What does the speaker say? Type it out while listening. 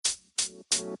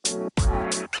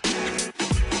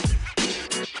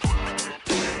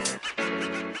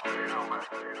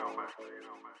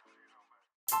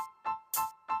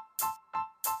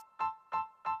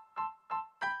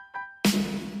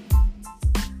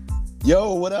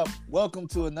Yo, what up? Welcome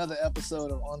to another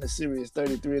episode of On the Series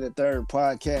 33 and the Third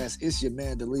podcast. It's your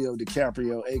man, DeLeo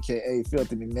DiCaprio, a.k.a.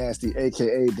 Filthy McNasty,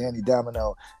 a.k.a. Danny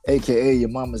Domino, a.k.a. your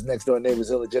mama's next door neighbor's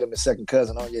illegitimate second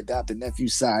cousin on your adopted nephew,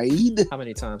 Saeed. How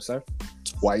many times, sir?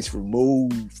 Twice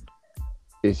removed.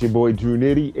 It's your boy, Drew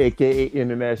Nitty, a.k.a.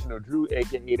 International Drew,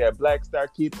 a.k.a. that Black Star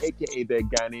Kid, a.k.a. that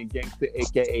Ghanaian gangster,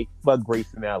 a.k.a. fuck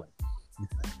Grayson Allen.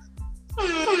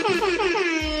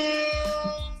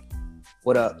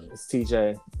 What up? It's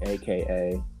TJ,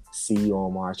 aka see you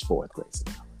on March 4th, Grayson.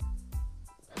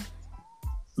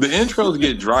 The intros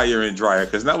get drier and drier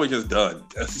because now we're just done.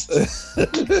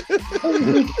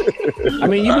 I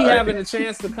mean, you be having a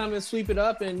chance to come and sweep it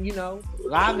up and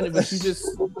liven it, but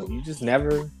you just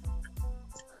never.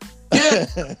 Yeah,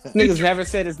 Niggas never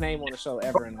said his name on the show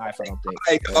ever in life. I don't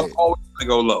think. I'm always gonna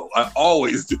go low. I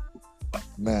always do.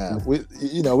 Man, we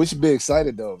should be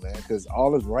excited though, man, because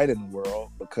all is right in the world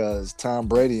because Tom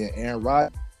Brady and Aaron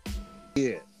Rodgers.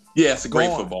 Yeah, it's a great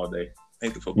football day.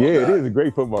 Ain't the football? Yeah, guy. it is a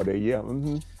great football day. Yeah.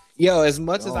 Mm-hmm. Yo, as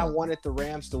much as I wanted the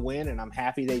Rams to win, and I'm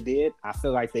happy they did, I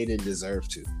feel like they didn't deserve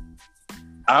to.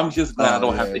 I'm just glad I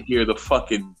don't have to hear the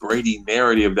fucking Brady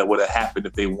narrative that would have happened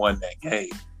if they won that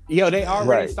game. Yo, they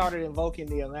already started invoking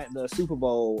the Super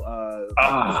Bowl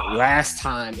last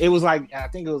time. It was like, I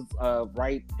think it was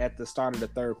right at the start of the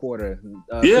third quarter.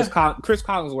 Chris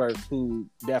Collinsworth, who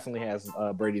definitely has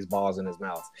Brady's balls in his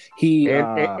mouth.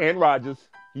 And Rodgers.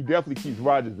 He definitely keeps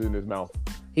Rodgers in his mouth.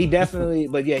 He definitely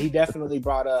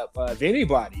brought up if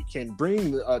anybody can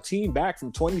bring a team back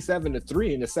from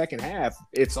 27-3 in the second half,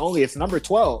 it's number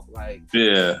 12. Like,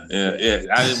 yeah.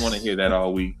 I didn't want to hear that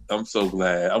all week. I'm so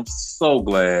glad.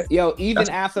 Yo, even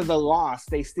after the loss,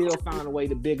 they still found a way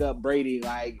to big up Brady.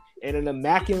 Like, and an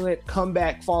immaculate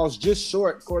comeback falls just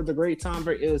short for the great Tom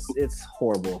Brady. It's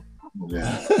horrible.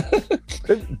 Yeah.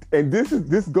 And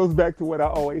this goes back to what I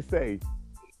always say.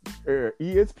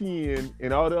 ESPN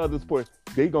and all the other sports,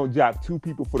 they gonna jock two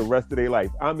people for the rest of their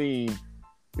life. I mean,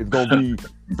 it's gonna be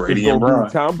Brady and Brown.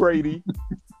 Tom Brady.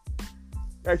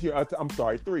 Actually, I'm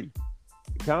sorry, three.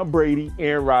 Tom Brady,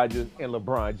 Aaron Rodgers, and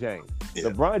LeBron James. Yeah.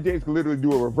 LeBron James can literally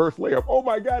do a reverse layup. Oh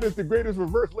my God, it's the greatest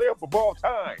reverse layup of all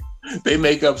time. They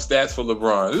make up stats for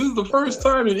LeBron. This is the first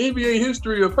time in NBA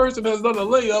history a person has done a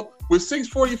layup with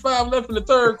 6:45 left in the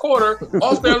third quarter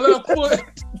off their left foot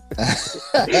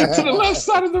to the left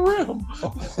side of the rim.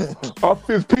 Off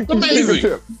his pinky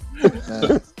fingertip.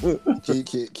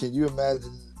 Can you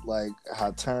imagine like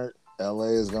how turned LA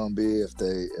is gonna be if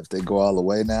they go all the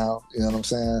way now? You know what I'm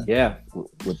saying? Yeah.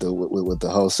 With the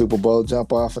whole Super Bowl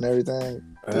jump off and everything,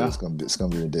 yeah. It's gonna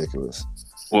be ridiculous.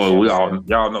 Well,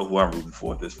 y'all know who I'm rooting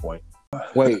for at this point.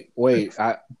 Wait.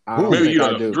 I maybe you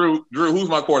don't know. Drew, who's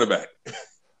my quarterback?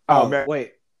 Oh man,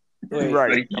 wait.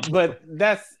 Right. But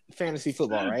that's fantasy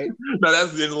football, right? No,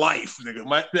 that's in life,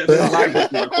 nigga. That's in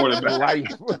life. My quarterback.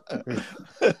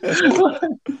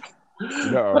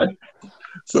 No.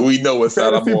 So we know what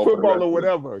side I'm on. Football or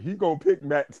whatever. He gonna pick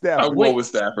Matt Stafford. I'm going with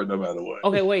Stafford no matter what.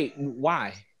 Okay, wait.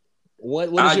 Why? What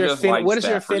is your affinity for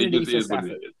Stafford?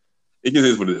 It just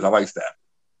is what it is. I like Stafford.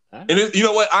 Huh? And you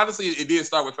know what? Honestly, it did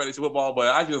start with fantasy football, but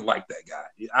I just like that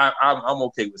guy. I'm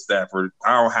okay with Stafford.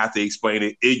 I don't have to explain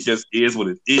it. It just is what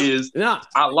it is. No.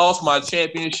 I lost my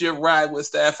championship ride with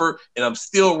Stafford, and I'm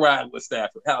still riding with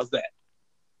Stafford. How's that?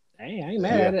 Hey, I ain't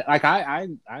mad at it. Like I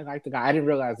like the guy. I didn't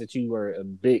realize that you were a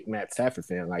big Matt Stafford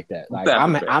fan like that. Like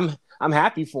I'm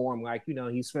happy for him. Like,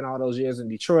 he spent all those years in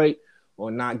Detroit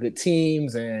on not good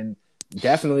teams and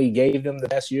definitely gave them the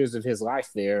best years of his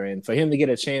life there. And for him to get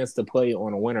a chance to play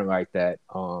on a winner like that,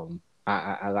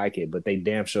 I like it. But they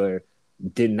damn sure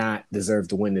did not deserve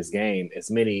to win this game.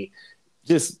 As many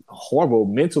just horrible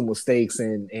mental mistakes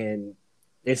and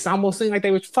it's almost seemed like they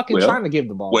were fucking trying to give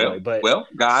the ball away. But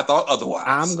God thought otherwise.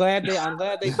 I'm glad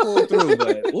they pulled through.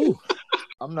 But ooh.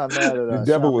 I'm not mad at the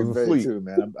devil was asleep too,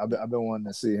 man. I've been wanting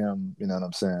to see him. You know what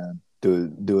I'm saying?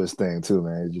 Do his thing too,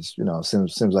 man. He just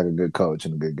seems like a good coach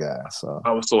and a good guy. So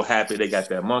I was so happy they got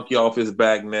that monkey off his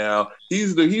back now.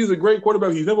 He's a great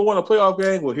quarterback. He's never won a playoff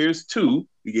game. Well, here's two.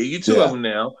 We gave you two of them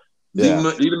now. Yeah.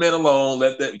 Leave the man alone.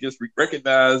 Let that just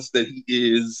recognize that he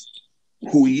is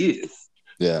who he is.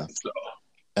 Yeah. So.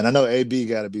 And I know AB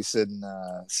got to be sitting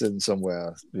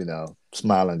somewhere,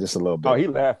 smiling just a little bit. Oh, he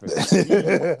laughing.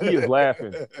 he is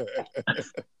laughing.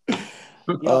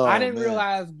 I didn't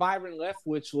realize Byron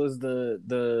Leftwich was the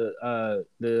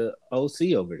OC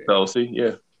over there. The OC,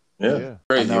 yeah.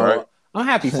 Crazy, right? I'm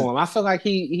happy for him. I feel like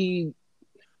he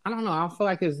I don't know. I feel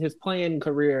like his playing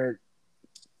career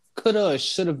could have,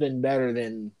 should have been better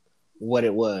than what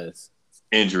it was.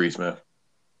 Injuries, man.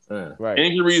 Right.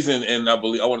 Injuries and I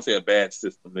want to say a bad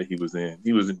system that he was in.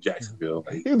 He was in Jacksonville.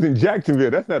 He was in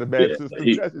Jacksonville. That's not a bad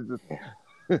system.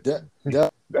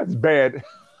 That's bad.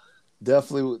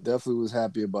 Definitely was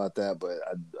happy about that, but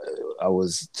I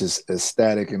was just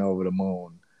ecstatic and over the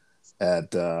moon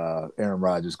at Aaron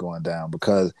Rodgers going down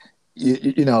because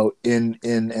you know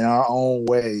in our own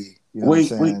way. You know what I'm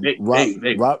saying?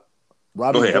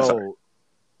 Robbie Gould.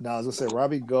 No, I was gonna say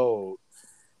Robbie Gould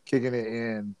kicking it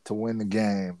in to win the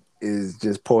game is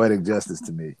just poetic justice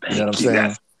to me. You know what I'm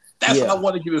saying? That's what I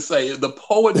wanted you to say. The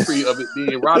poetry of it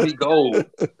being Robbie Gould. Of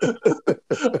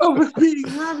it being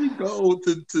Robbie Gould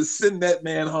to send that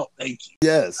man home. Thank you.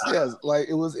 Yes. Like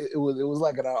it was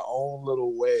like in our own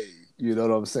little way. You know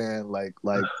what I'm saying? Like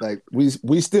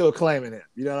we still claiming him.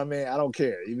 You know what I mean? I don't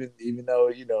care. Even though,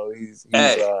 you know, he's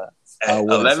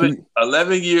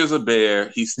 11 years a Bear.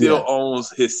 He still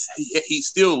owns he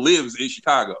still lives in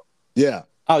Chicago. Yeah.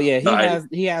 Oh yeah,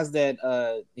 he has that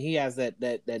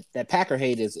Packer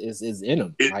hate is in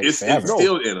him. It's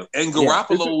still in him. And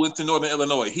Garoppolo went to Northern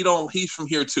Illinois. He's from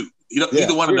here too.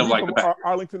 Neither one of them like the Packers.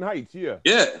 Arlington Heights, yeah.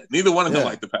 Yeah, neither one of them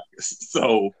like the Packers.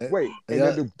 So wait, and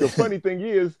then the funny thing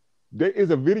is, there is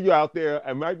a video out there.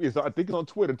 I think it's on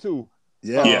Twitter too.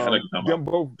 Yeah, them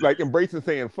both like embracing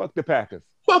saying "fuck the Packers."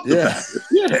 Fuck the Packers.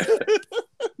 Yeah,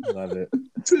 love it.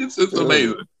 It's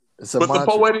amazing. But the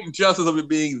poetic justice of it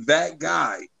being that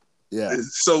guy. Yeah.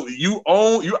 So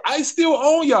I still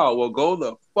own y'all. Well, go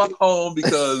the fuck home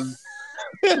because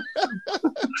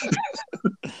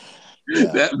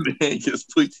that man just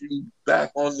put you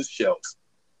back on the shelf.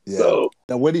 Yeah. So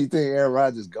now, where do you think Aaron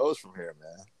Rodgers goes from here,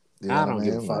 man? You know I don't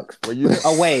give a fuck.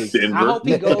 Away. Denver. I hope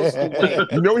he goes away.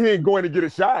 You know he ain't going to get a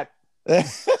shot.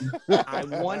 I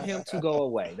want him to go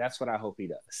away. That's what I hope he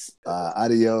does.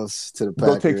 Adios to the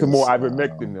Packers. Go take some more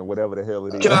ivermectin or whatever the hell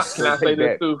it is. Can I say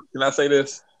this too? Can I say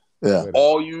this? Yeah.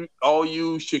 All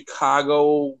you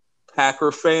Chicago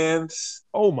Packer fans.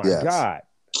 Oh my God.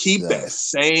 Keep that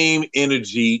same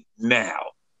energy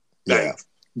now. Like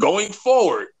going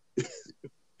forward.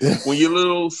 When your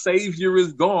little savior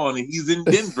is gone and he's in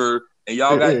Denver and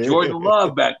y'all got Jordan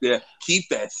Love back there, keep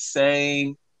that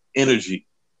same energy.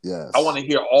 Yes. I want to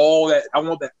hear all that. I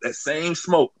want that same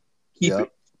smoke. Keep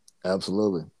it.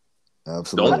 Absolutely. Don't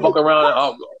fuck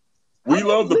around. We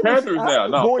love the Panthers now.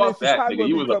 No, fuck that, nigga.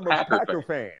 You was a Packer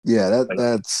fan. Yeah,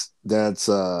 that's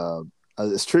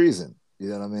it's treason. You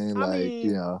know what I mean? I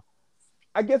mean,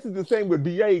 I guess it's the same with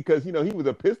BA because he was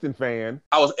a Piston fan.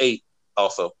 I was 8.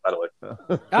 Also, by the way,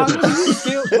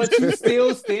 but you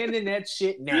still standing that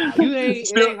shit now. You ain't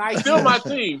still my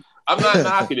team. I'm not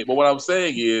knocking it, but what I'm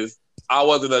saying is, I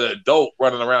wasn't an adult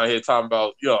running around here talking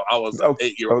about, I was an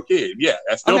 8-year-old kid. Yeah,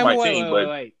 that's still my team.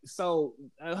 Wait. So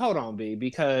hold on, B,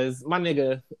 because my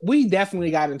nigga, we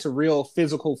definitely got into real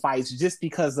physical fights just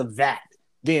because of that.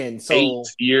 Then, so 8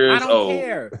 years old.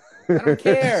 I don't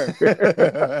care.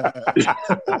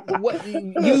 What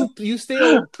you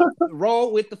still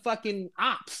roll with the fucking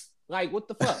ops? Like what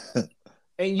the fuck?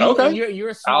 And you're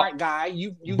a smart guy.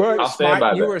 You were a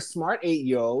smart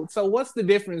 8-year-old. So what's the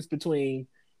difference between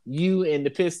you and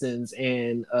the Pistons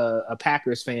and a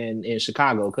Packers fan in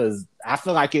Chicago? Because I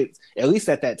feel like it, at least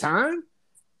at that time,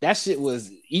 that shit was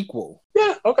equal.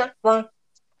 Yeah. Okay. Fine.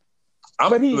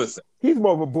 He's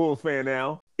more of a Bulls fan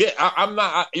now. Yeah, I'm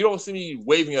not. You don't see me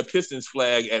waving a Pistons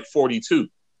flag at 42.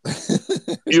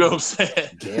 You know what I'm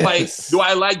saying? Yes. Like, do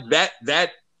I like that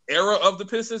era of the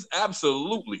Pistons?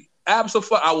 Absolutely.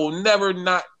 Absolutely. I will never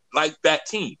not like that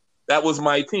team. That was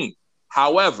my team.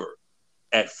 However,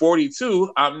 at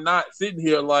 42, I'm not sitting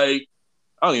here like,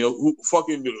 I don't know, who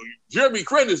fucking Jeremy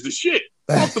Grant is the shit.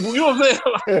 You know what I'm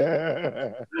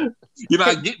saying? You're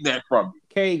not getting that from me.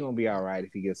 K gonna be all right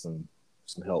if he gets some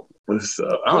help. I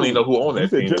don't even know who owned that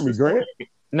team. Jeremy Grant?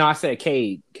 No, I said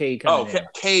Cade. Cade. Oh,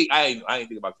 Cade. I didn't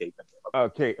think about Cade.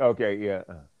 Okay, yeah.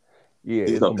 Yeah.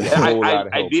 So,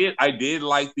 I did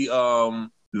like the early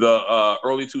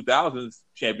 2000s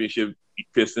championship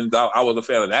Pistons. I was a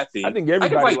fan of that team. I think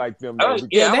everybody liked them. For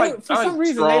some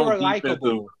reason they were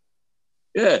likable.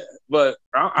 Yeah, but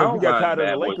I don't got tired of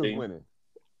the Lakers winning.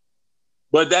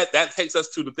 But that takes us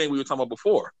to the thing we were talking about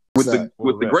before with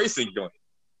the Grayson joint.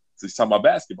 So he's talking about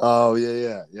basketball. Oh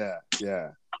yeah.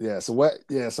 So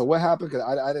what happened? Because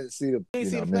I didn't see the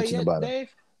mention about it.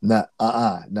 Nah,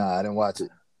 I didn't watch it.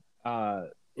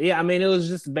 Yeah, I mean it was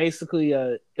just basically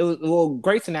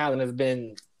Grayson Allen has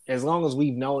been, as long as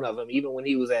we've known of him, even when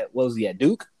he was at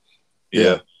Duke,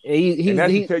 Yeah. He's just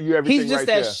that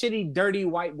there. shitty, dirty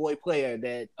white boy player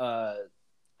that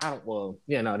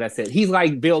that's it. He's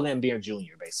like Bill Laimbeer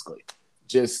Jr. basically.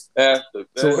 Just so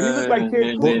he looks like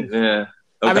Ted. Yeah.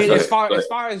 I mean, as far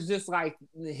as just like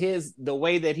the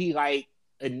way that he like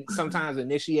sometimes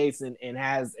initiates and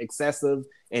has excessive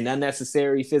and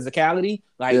unnecessary physicality,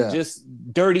 like just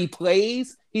dirty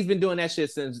plays. He's been doing that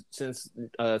shit since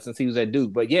he was at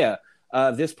Duke. But yeah,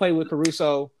 this play with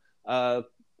Caruso,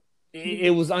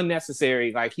 it was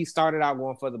unnecessary. Like he started out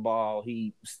going for the ball.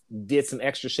 He did some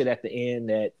extra shit at the end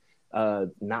that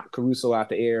knocked Caruso out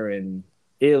the air, and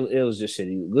it was just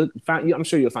shitty. Look, I'm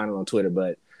sure you'll find it on Twitter,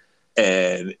 but.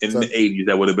 And in the 80s,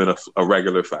 that would have been a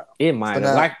regular foul. It might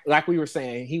have. Like we were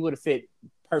saying, he would have fit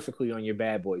perfectly on your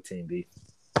bad boy team, B.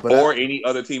 Or any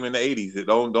other team in the 80s.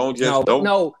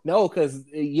 No, because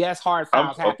yes, hard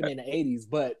fouls happen in the 80s,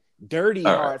 but dirty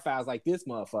hard fouls like this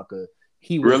motherfucker,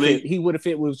 he would have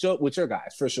fit with your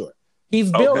guys for sure. He's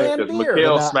Bill Laimbeer.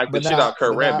 Mikal smacked the shit out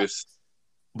Kurt Rambis.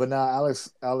 But now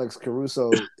Alex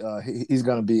Caruso, he's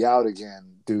going to be out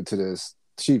again due to this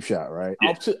cheap shot, right?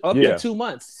 Up to 2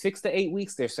 months, 6 to 8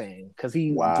 weeks. They're saying because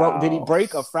did he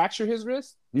break or fracture his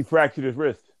wrist? He fractured his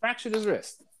wrist.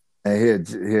 And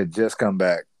he had just come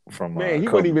back from. Man, he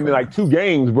wasn't even in like 2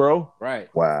 games, bro. Right.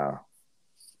 Wow.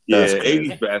 Yeah,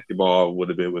 80s basketball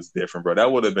was different, bro.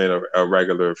 That would have been a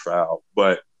regular foul,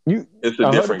 but it's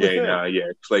a different 100%. Game now. Yeah,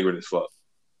 flagrant as fuck.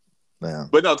 Yeah.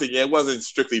 But no, it wasn't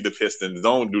strictly the Pistons.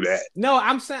 Don't do that. No,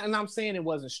 I'm saying it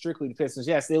wasn't strictly the Pistons.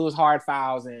 Yes, it was hard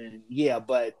fouls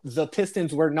but the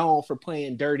Pistons were known for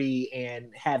playing dirty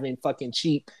and having fucking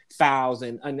cheap fouls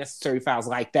and unnecessary fouls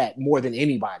like that more than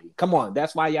anybody. Come on,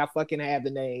 that's why y'all fucking have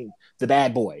the name the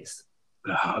Bad Boys.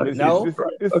 No,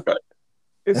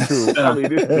 it's true. I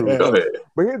mean, it's true. Go ahead.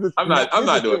 But I'm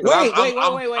not doing it.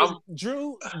 Wait.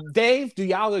 Drew, Dave, do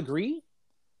y'all agree?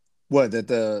 What that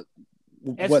the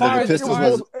it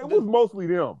was mostly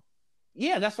them.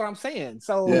 Yeah, that's what I'm saying.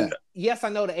 So yes, I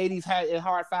know the 80s had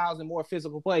hard fouls and more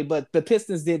physical play, but the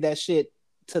Pistons did that shit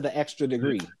to the extra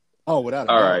degree. Oh, without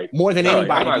all right, more than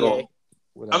anybody.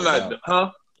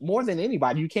 More than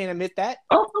anybody. You can't admit that.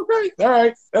 Oh, okay. All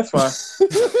right. That's fine.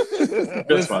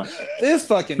 That's fine. This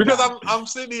fucking because I'm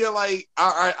sitting here like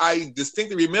I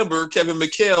distinctly remember Kevin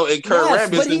McHale and Kurt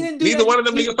Rambis, and neither one of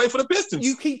them niggas play for the Pistons.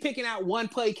 You keep picking out one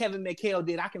play Kevin McHale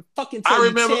did. I can fucking tell I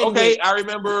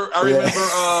remember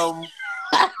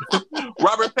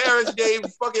Robert Parrish gave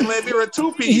fucking Laimbeer a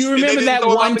 2-piece. You remember that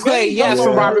one play,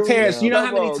 from Robert Parrish. You know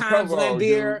how many times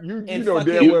Laimbeer and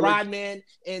fucking Rodman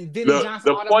and Vinny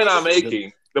Johnson.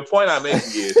 The point I'm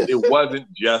making is it wasn't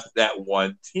just that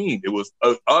one team. It was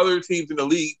other teams in the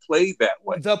league played that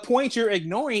way. The point you're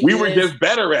ignoring we were just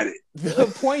better at it. The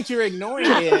point you're ignoring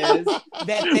is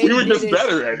that we were just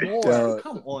better at it.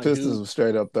 Come on, Pistons were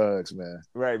straight up thugs, man.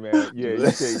 Right, man. Yeah,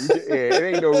 it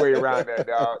ain't no way around that,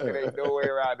 dog. It ain't no way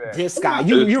around that. This guy,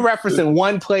 you're referencing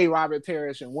one play Robert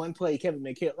Parrish and one play Kevin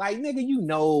McHale. Like,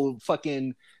 nigga,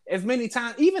 fucking as many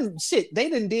times. Even shit, they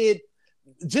did.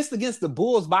 Just against the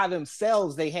Bulls by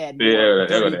themselves, they had more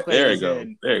there you go.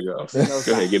 Go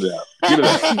ahead, get it out. You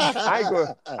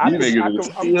niggas are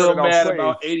still mad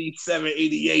about 87,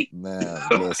 88. Man,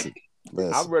 listen.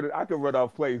 I can run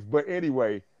off plays, but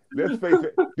anyway, let's face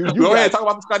it. Dude, go ahead, talk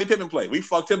about the Scottie Pippen play. We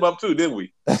fucked him up too, didn't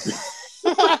we? But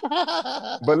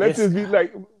let's just be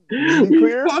like,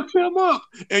 clear. We fucked him up,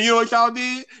 and you know what y'all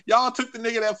did? Y'all took the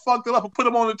nigga that fucked him up and put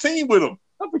him on the team with him.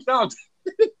 That's what y'all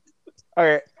did.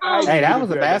 Okay. Hey, that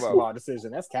was a basketball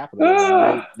decision. That's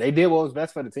capitalism. They did what was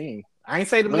best for the team. I didn't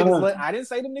say them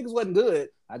niggas wasn't good.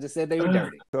 I just said they were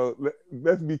dirty. So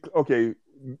let's be okay.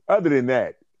 Other than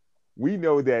that, we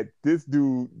know that this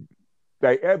dude,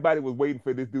 like everybody was waiting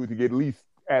for this dude to get at least.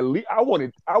 I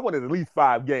wanted at least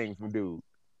 5 games from dude.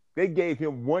 They gave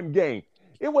him 1 game.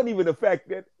 It wasn't even the fact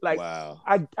that wow.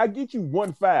 I get you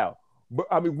 1 foul, but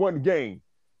I mean 1 game.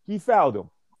 He fouled him.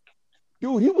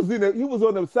 Dude, he was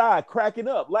on the side cracking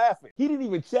up, laughing. He didn't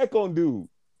even check on dude.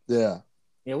 Yeah.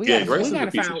 Yeah, we gotta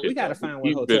find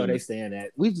what hotel they staying at.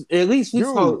 We supposed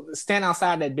to stand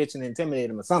outside that bitch and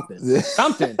intimidate him or something.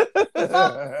 Something.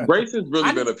 Grayson's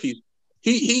really been a piece.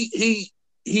 He's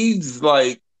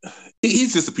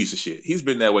just a piece of shit. He's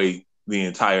been that way his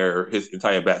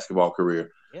entire basketball career.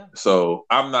 Yeah. So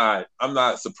I'm not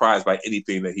surprised by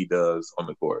anything that he does on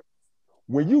the court.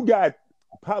 When you got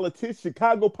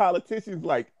Chicago politicians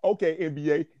like, okay,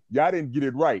 NBA, y'all didn't get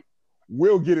it right.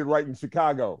 We'll get it right in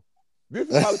Chicago. This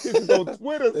is politicians on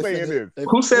Twitter saying this.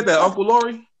 Who said that? Uncle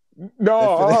Lori?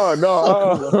 No,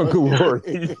 Uncle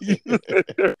Lori.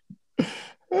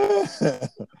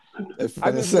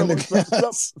 I just remember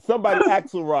somebody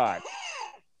Axelrod.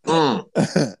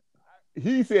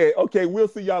 he said, "Okay, we'll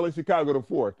see y'all in Chicago the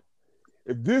 4th.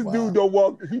 If this dude don't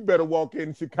walk, he better walk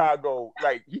in Chicago.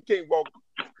 Like he can't walk.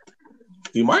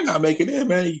 He might not make it in,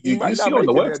 man. You see on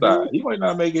the website, he might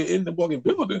not make it in the fucking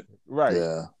building. Right?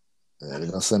 Yeah, they're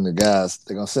gonna send the guys.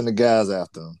 They're gonna send the guys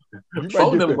after him.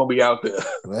 Four of them gonna be out there.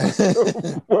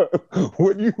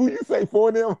 Who you say? 4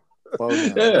 of them?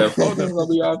 Yeah, 4 of them gonna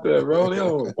be out there, bro. They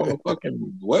on the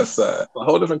fucking west side, a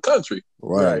whole different country.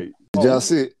 Right. Did y'all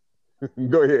see it?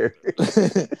 Go ahead.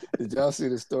 Did y'all see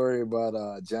the story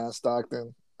about John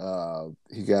Stockton?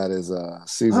 He got his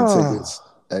season tickets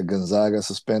at Gonzaga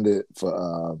suspended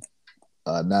for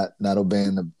not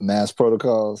obeying the mask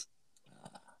protocols.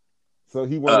 So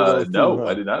he wanted no,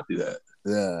 I did not see that.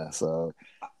 Yeah, so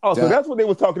so that's what they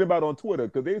was talking about on Twitter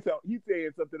because he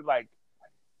said something like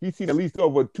he's seen at least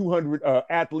over 200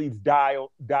 athletes die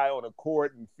on a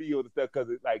court and field and stuff because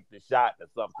it's like the shot or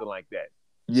something like that.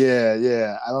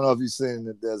 Yeah. I don't know if you've seen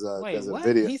that. There's a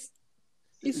video.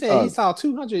 He said he saw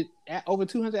over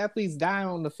 200 athletes die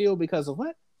on the field because of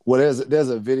what? Well, there's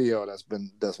a video that's been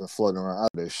floating around.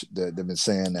 They've been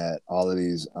saying that all of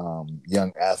these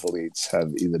young athletes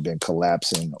have either been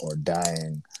collapsing or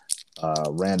dying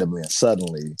randomly and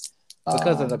suddenly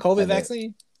because of the COVID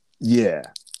vaccine. Yeah,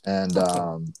 and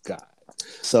God,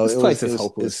 so this place is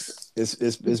hopeless.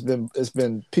 It's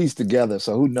been pieced together.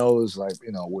 So who knows, like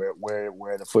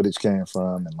where the footage came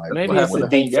from and like maybe it's a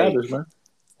deep gathers, man.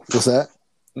 What's that?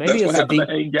 Maybe it's a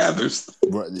deep gathers.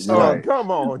 Right.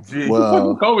 Come on, G.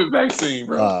 Well, COVID vaccine,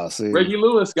 bro. Reggie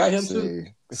Lewis got him too.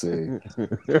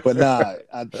 But nah,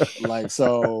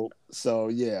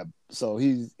 yeah. So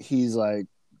he's like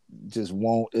just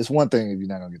won't. It's one thing if you're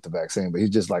not gonna get the vaccine, but he's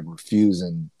just like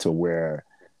refusing to wear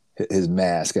his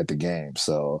mask at the game.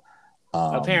 So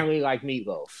apparently, like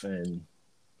Meatloaf and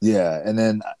and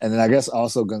then I guess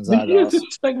also Gonzaga. Did you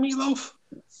disrespect Meatloaf?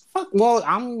 Well,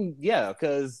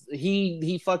 because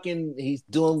he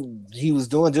was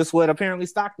doing just what apparently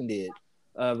Stockton did,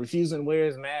 refusing to wear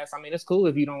his mask. I mean, it's cool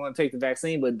if you don't want to take the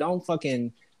vaccine, but don't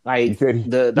fucking like he said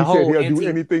he'll do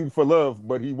anything for love,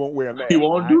 but he won't wear a mask. He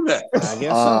won't do that. I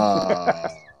guess so.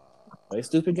 Play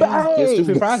stupid games, get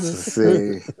stupid prizes.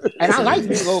 And I like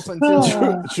Meatloaf until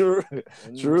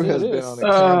Drew has been on a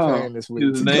campaign this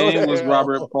week. His name was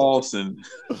Robert Paulson.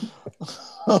 He's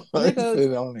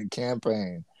been on a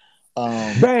campaign.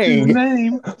 Bang! His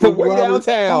name from way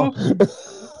downtown.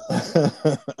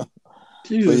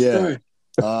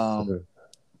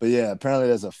 But yeah, apparently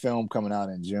there's a film coming out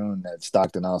in June that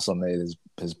Stockton also made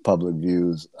his public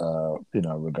views,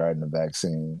 regarding the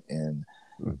vaccine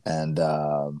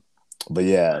but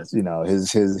yeah,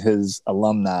 his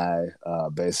alumni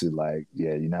basically like,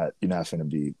 yeah, you're not going to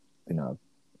be,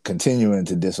 continuing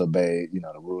to disobey,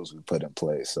 the rules we put in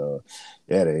place. So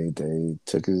yeah, they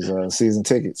took his season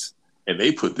tickets. And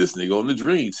they put this nigga on the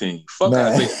dream team. Fuck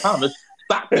Isaiah Thomas.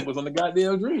 Stockton was on the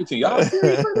goddamn dream team. Y'all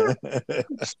serious right now?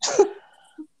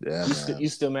 Yeah, you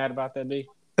still mad about that, B?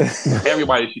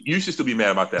 Everybody, you should still be mad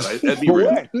about that. Like, let's be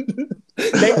real.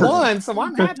 They won, so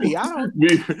I'm happy. I don't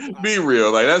be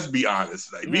real. Like, let's be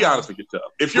honest. Like, be honest with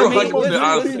yourself. If you're 100%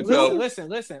 honest with yourself,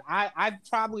 listen. I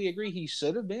probably agree he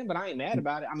should have been, but I ain't mad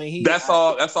about it. I mean, that's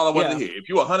all I wanted to hear. If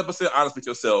you're 100% honest with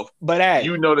yourself, but hey,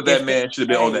 you know that man should have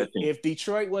been on that team. If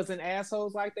Detroit wasn't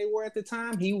assholes like they were at the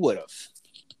time, he would have.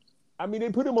 I mean, they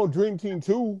put him on Dream Team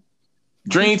 2.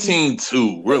 Dream Team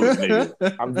 2, really,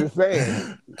 nigga. I'm just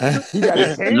saying.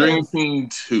 Dream Team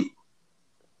 2.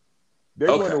 They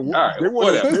won a world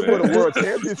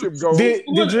championship gold. Did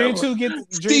Dream 2 get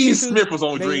Steve Smith was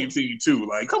on Dream Team 2.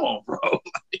 Like, come on, bro.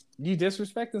 You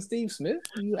disrespecting Steve Smith?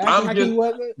 You acting like he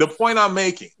wasn't? The point I'm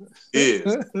making is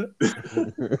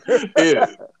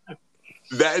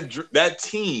that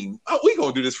team. Oh, we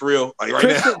gonna do this for real, like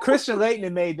now. Christian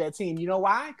Laettner made that team. You know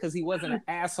why? Because he wasn't an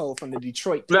asshole from the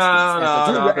Detroit Pistons.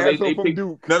 No.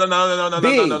 Don't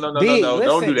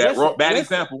do that. Bad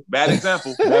example.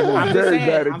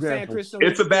 I'm saying Christian.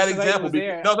 It's a bad example.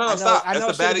 Stop. It's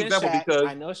a bad example because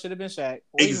I know it should have been Shaq.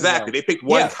 Exactly. They picked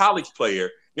one college player,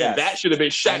 and that should have been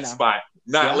Shaq's spot,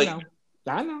 not Laettner.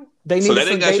 I know. So that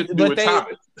ain't got shit to do with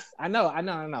Thomas. I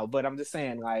know. But I'm just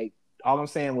saying, like, all I'm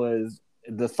saying was,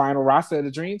 the final roster of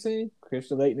the Dream Team,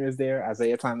 Christian Laettner is there,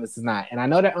 Isaiah Thomas is not. And I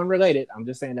know they're unrelated. I'm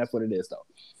just saying that's what it is, though.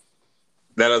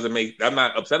 That doesn't make... I'm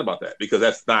not upset about that because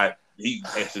that's not... He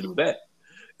has to do that.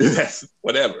 That's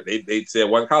whatever. They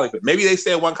said one college player. Maybe they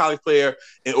said one college player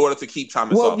in order to keep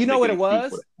Thomas off. Well, you know what it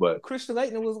was? But Christian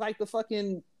Laettner was like the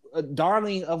fucking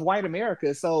darling of white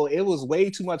America, so it was way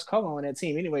too much color on that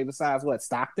team anyway, besides what,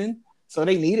 Stockton? So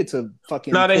they needed to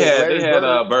fucking... No, they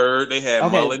had Bird. They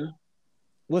had Mullen.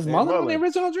 Was Mullen on the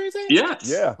original Dream Team? Yes.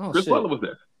 Yeah. Chris Mullen was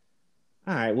there.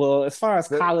 All right. Well, as far as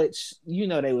college, you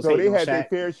know they was so they hating had on their Shaq.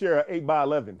 fair share of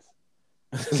 8x11s.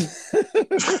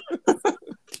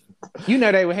 You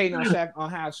know they were hating on Shaq on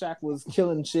how Shaq was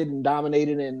killing shit and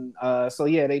dominating, and so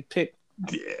yeah, they picked.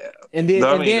 Yeah. And then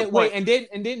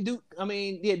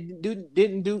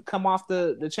didn't Duke come off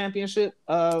the championship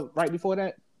right before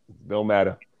that? Don't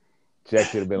matter.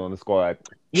 Shaq should have been on the squad.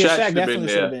 Yeah, Shaq definitely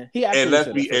should have been. He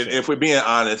absolutely and if we're being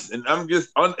honest, and I'm just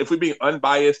if we're being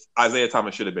unbiased, Isaiah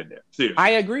Thomas should have been there. Seriously. I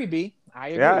agree, B. I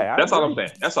agree. Yeah, that's all I'm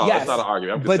saying. That's all. Yes. That's not an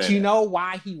argument. But you know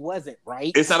why he wasn't,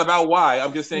 right? It's not about why.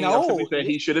 I'm just saying. I'm simply saying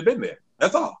he should have been there.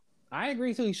 That's all. I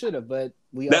agree too. He should have, but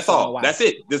we. That's all. That's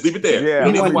it. Just leave it there. Yeah.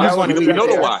 We know the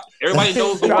why. Everybody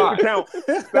knows the why.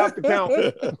 Stop the count.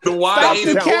 The why ain't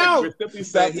important. We're simply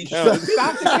saying he should.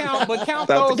 Stop the count, but count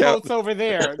those votes over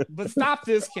there. But stop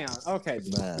this count. Okay,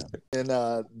 man. And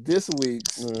this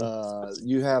week's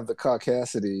you have the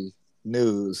Caucasity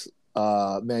news.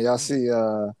 Man, y'all see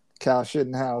Kyle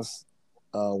Shittenhouse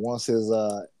wants his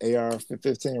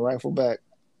AR-15 rifle back,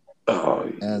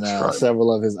 and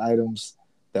several of his items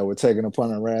that were taken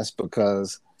upon arrest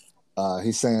because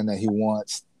he's saying that he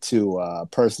wants to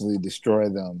personally destroy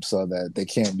them so that they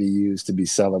can't be used to be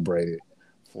celebrated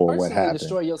for personally what happened.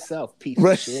 Destroy yourself, piece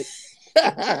of shit.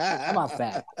 How about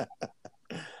that?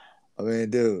 I mean,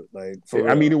 dude, like,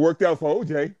 I mean, it worked out for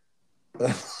OJ.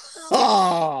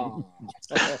 Oh.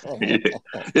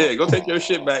 Yeah, go take your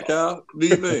shit back, Kyle. Do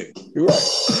you think?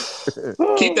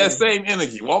 Keep that same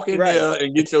energy. Walk in there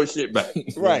and get your shit back.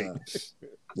 Right.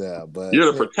 Yeah, but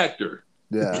you're the protector.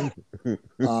 Yeah. You're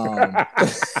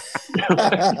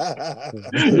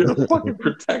the fucking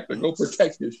protector. Go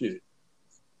protect your shit.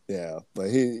 Yeah, but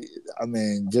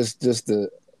just the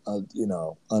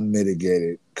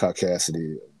unmitigated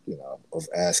caucasity, of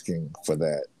asking for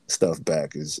that stuff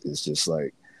back is just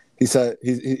like he said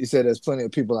there's plenty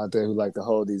of people out there who like to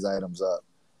hold these items up,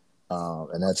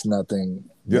 and that's nothing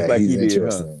just that like he's he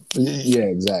interested in. Yeah,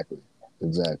 exactly.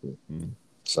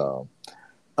 So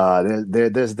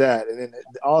there's that, and then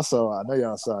also I know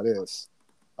y'all saw this,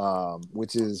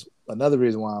 which is another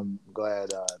reason why I'm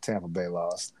glad Tampa Bay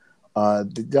lost.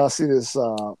 Did y'all see this?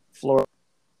 Florida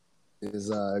is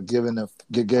gave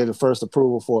the first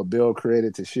approval for a bill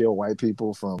created to shield white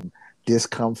people from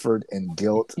discomfort and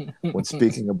guilt when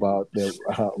speaking about their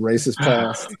racist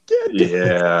past.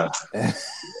 Yeah.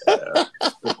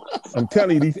 I'm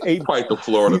telling you, these quite the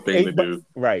Florida thing to do.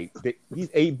 Right. These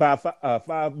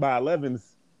 5x11s,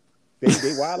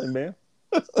 they wilding, man.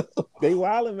 They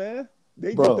wilding, man.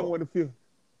 They just don't want to feel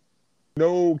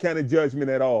no kind of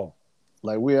judgment at all.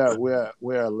 Like we are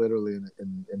literally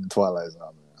in the twilight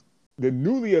zone, man. The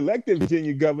newly elected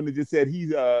Virginia governor just said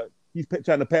he's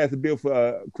trying to pass a bill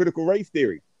for critical race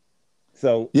theory.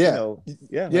 So same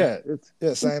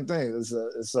thing. It's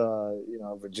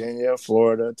Virginia,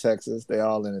 Florida, Texas, they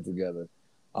all in it together.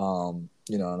 And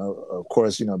of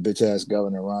course, bitch ass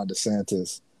Governor Ron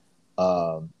DeSantis,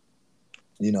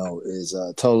 is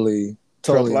totally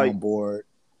on board.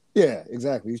 Yeah,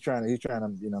 exactly. He's trying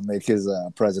to make his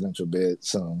presidential bid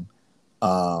soon.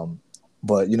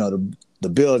 But the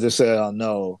bill just said,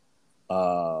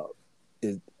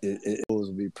 it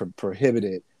will be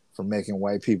prohibited from making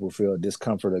white people feel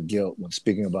discomfort or guilt when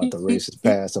speaking about the racist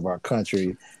past of our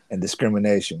country and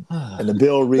discrimination. And the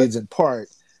bill reads in part,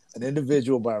 an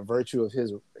individual by virtue of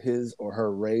his or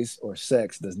her race or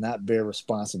sex does not bear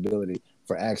responsibility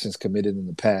for actions committed in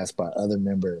the past by other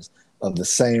members of the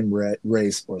same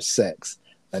race or sex.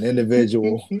 An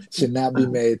individual should not be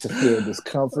made to feel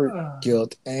discomfort,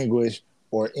 guilt, anguish,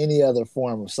 or any other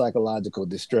form of psychological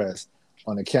distress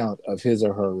on account of his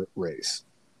or her race.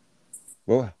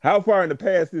 Well, how far in the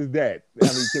past is that? I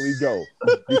mean, can we go?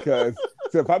 Because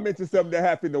if I mentioned something that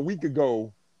happened a week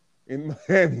ago in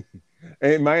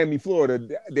Miami, Florida,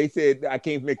 they said I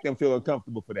can't make them feel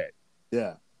uncomfortable for that.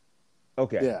 Yeah.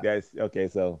 Okay. Yeah. That's okay.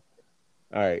 So,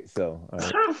 all right. So, all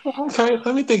right. Okay.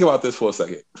 Let me think about this for a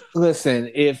second. Listen,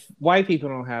 if white people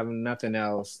don't have nothing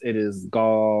else, it is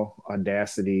gall,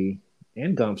 audacity,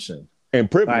 and gumption. And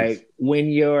privilege. Like when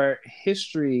your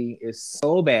history is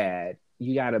so bad,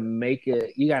 you gotta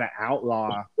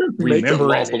outlaw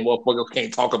remembering it. Motherfuckers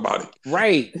can't talk about it.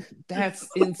 Right. That's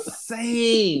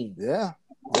insane. Yeah,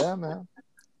 man.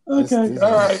 Okay.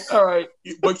 All right.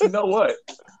 But you know what?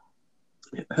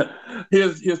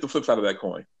 Here's the flip side of that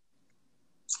coin.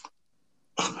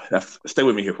 Stay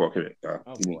with me here for a minute.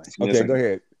 Okay, go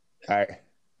ahead. All right.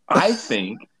 I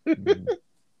think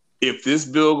if this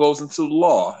bill goes into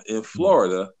law in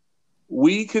Florida,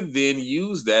 we could then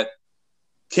use that.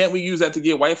 Can't we use that to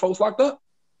get white folks locked up?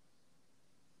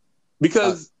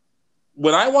 Because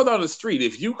when I walk down the street,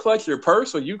 if you clutch your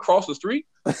purse or you cross the street,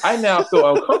 I now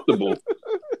feel uncomfortable.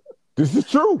 This is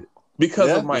true.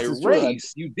 Because of my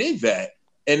race, you did that.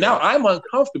 And now I'm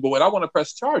uncomfortable and I want to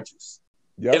press charges.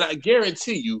 Yep. And I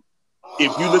guarantee you,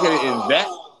 if you look at it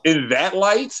in that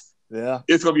light,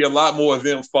 it's gonna be a lot more of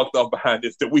them fucked up behind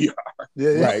this than we are.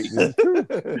 Right.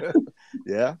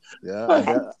 Yeah.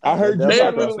 I heard you.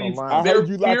 They're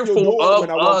fearful of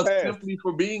us simply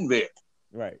for being there.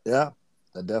 Right. Yeah,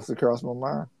 that definitely crossed my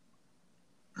mind.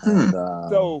 And,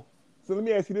 so let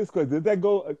me ask you this question: did that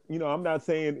go? I'm not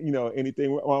saying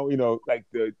anything wrong. Like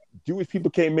the Jewish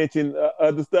people can't mention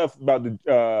other stuff about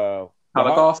the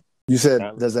Holocaust. You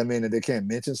said, does that mean that they can't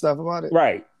mention stuff about it?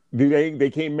 Right. Do they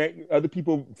can't make other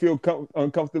people feel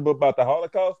uncomfortable about the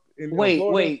Holocaust? Wait,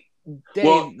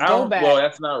 Dave, go back. Well,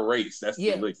 that's not race. That's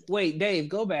religion. Wait, Dave,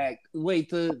 go back. Wait,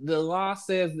 the law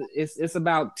says it's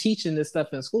about teaching this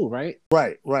stuff in school, right?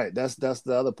 Right. That's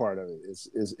the other part of it.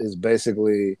 Is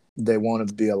basically they want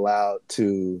to be allowed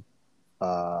to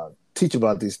teach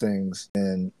about these things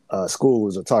in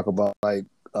schools or talk about like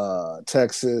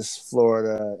Texas,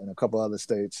 Florida, and a couple other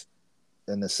states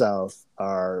in the South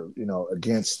are,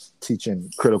 against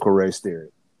teaching critical race theory.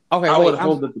 Okay, I would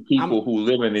hope that the people who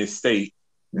live in this state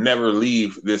never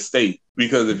leave this state,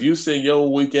 because if you send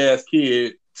your weak ass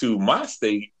kid to my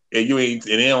state and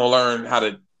they don't learn how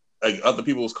to like other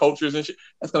people's cultures and shit,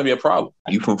 that's gonna be a problem.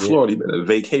 You from Florida, you better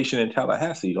vacation in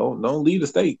Tallahassee. Don't leave the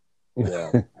state.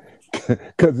 Yeah.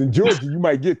 Because in Georgia, you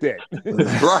might get that.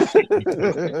 Right.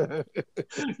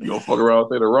 You gonna fuck around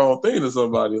and say the wrong thing to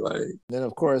somebody. Like, then,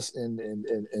 of course, in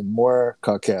more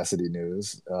caucasity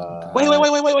news. Wait.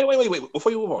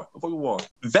 Before you move on.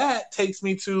 That takes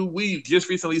me to, we just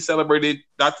recently celebrated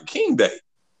Dr. King Day.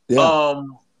 Yeah.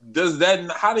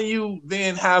 How do you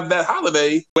then have that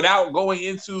holiday without going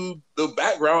into the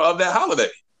background of that holiday?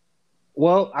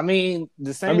 Well, I mean,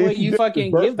 the same way you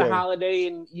fucking give the holiday,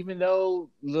 and even though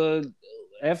the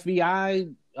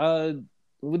FBI,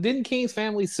 didn't King's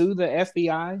family sue the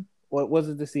FBI? Or was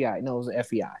it the CIA? No, it was the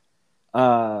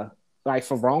FBI. Like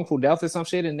for wrongful death or some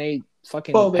shit, and they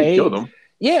fucking paid. They killed him.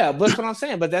 Yeah, but that's what I'm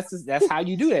saying. But that's how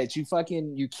you do that. You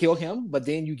kill him, but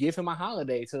then you give him a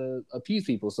holiday to appease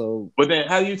people. So, but then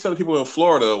how do you tell the people in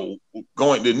Florida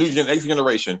the next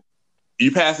generation,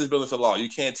 you pass this bill into law, you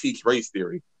can't teach race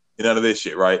theory. None of this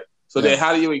shit, right? So then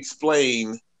how do you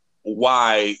explain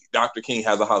why Dr. King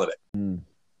has a holiday?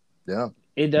 Yeah.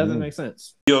 It doesn't make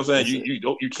sense. You know what I'm saying?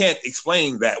 You can't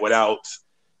explain that without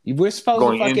we're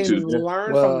supposed to fucking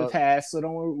learn from the past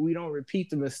so we don't repeat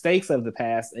the mistakes of the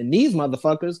past. And these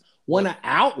motherfuckers want to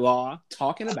outlaw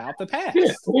talking about the past.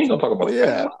 Yeah, we ain't gonna talk about the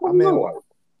past.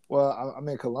 I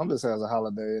mean, Columbus has a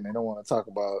holiday and they don't want to talk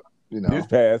about, his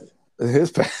past.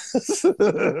 His past. So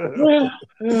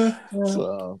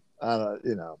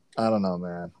I don't know,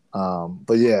 man.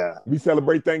 But yeah, we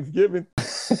celebrate Thanksgiving,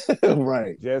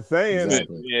 right? Just saying.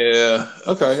 Exactly. Yeah.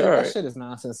 Okay. All right. That shit is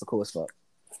nonsensical as fuck.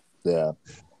 Yeah,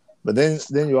 but then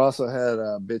you also had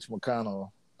Bitch McConnell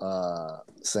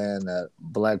saying that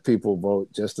black people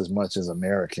vote just as much as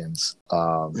Americans,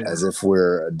 as if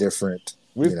we're a different.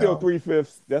 We're still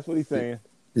 3/5. That's what he's saying.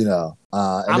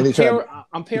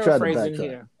 I'm paraphrasing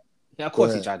here. Yeah, of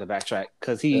course he tried to backtrack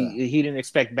because he didn't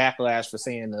expect backlash for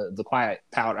saying the quiet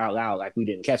part out loud, like we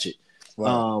didn't catch it.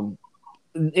 Right.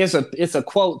 It's a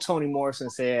quote Toni Morrison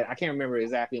said. I can't remember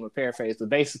exactly. I'm gonna paraphrase, but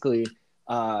basically,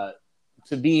 to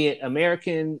be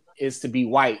American is to be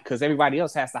white because everybody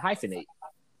else has to hyphenate.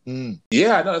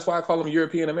 Yeah, I know. That's why I call them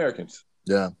European Americans.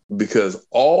 Yeah, because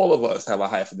all of us have a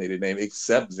hyphenated name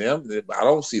except them. I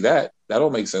don't see that. That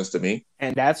don't make sense to me.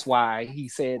 And that's why he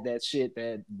said that shit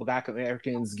that Black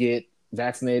Americans get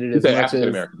vaccinated as much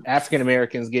as African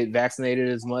Americans get vaccinated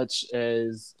as much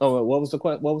as what was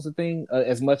the thing?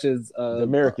 As much as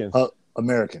Americans.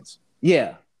 Americans.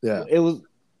 Yeah. Yeah. It was.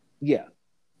 Yeah.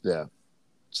 Yeah.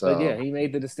 So but yeah, he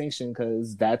made the distinction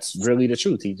because that's really the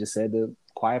truth. He just said the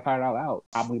quiet part out loud,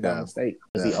 probably by mistake.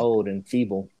 Because he's old and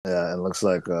feeble. Yeah, it looks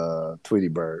like Tweety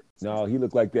Bird. No, he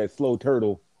looked like that slow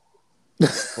turtle. He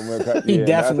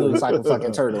definitely looks like a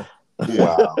fucking turtle.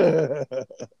 Wow.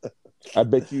 I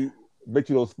bet you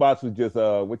those spots was just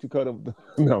what you call them?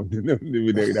 No,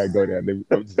 we not go down.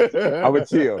 I would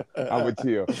chill.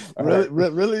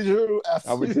 Really, Drew?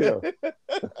 I would chill.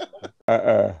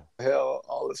 Hell,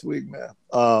 all this week, man.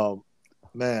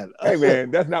 Man. Hey, man,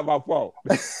 that's not my fault.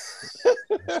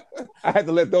 I had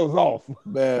to let those off.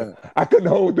 Man. I couldn't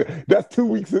hold it. That's 2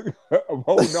 weeks of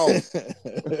holding on.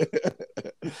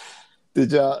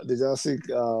 Did y'all see,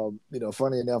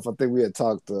 funny enough, I think we had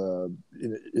talked,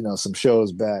 some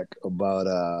shows back about,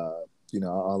 all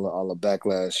the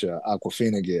backlash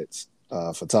Aquafina gets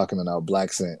for talking about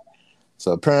black scent.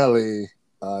 So apparently,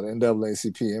 the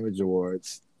NAACP Image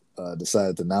Awards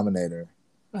decided to nominate her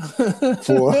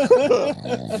for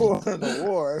an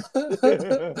award.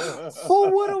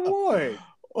 For what award?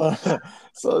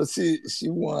 So she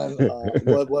won.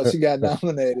 She got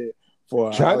nominated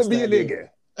for trying to be a nigga.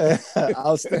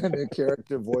 Outstanding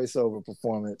character voiceover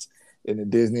performance in the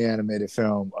Disney animated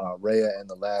film Raya and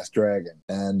the Last Dragon.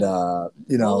 And what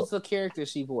was the character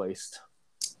she voiced?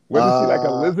 Wasn't she like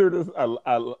a lizard or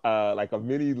like a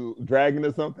mini dragon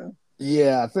or something?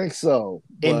 Yeah, I think so.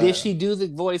 And did she do the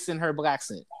voice in her black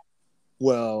accent?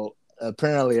 Well,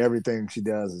 apparently everything she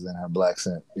does is in her black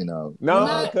accent, No,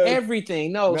 not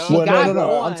everything. No, she well, got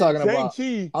no. one. I'm talking about.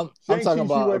 Shang-Chi,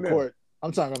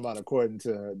 I'm talking about according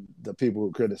to the people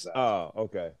who criticize. Oh,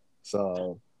 okay.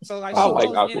 So like I she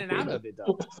like goes in and out of it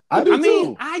though. I do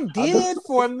mean, too. I did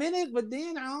for a minute, but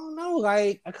then I don't know,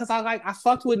 like, because I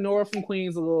fucked with Nora from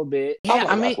Queens a little bit. Yeah,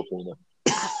 I mean,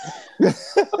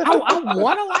 I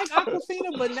want to like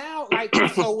Awkwafina, but now, like,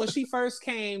 so when she first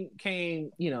came,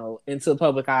 into the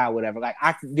public eye or whatever, like,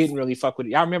 I didn't really fuck with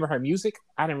it. Y'all remember her music?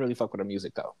 I didn't really fuck with her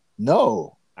music though.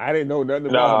 No, I didn't know nothing No,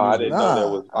 about I her didn't music. know that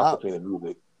was Awkwafina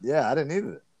music. Yeah, I didn't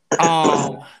either.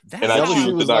 And I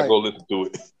choose to not go listen to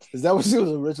it. Is that what she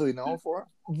was originally known for?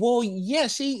 Well, yeah,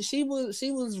 she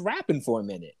was rapping for a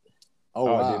minute. Oh,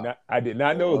 wow. I did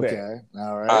not know that. Okay,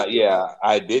 all right. Yeah,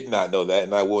 I did not know that,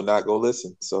 and I will not go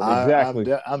listen. So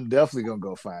exactly, I'm definitely gonna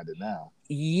go find it now.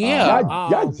 Yeah,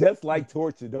 y'all just like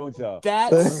torture, don't y'all?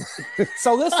 That's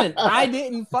so. Listen, I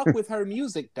didn't fuck with her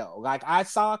music though. Like, I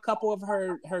saw a couple of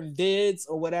her vids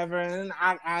or whatever, and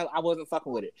I wasn't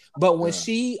fucking with it. But when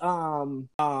she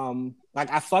like,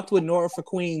 I fucked with Nora for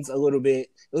Queens a little bit.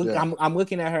 Yeah. I'm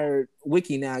looking at her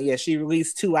wiki now. Yeah, she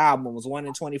released 2 albums, one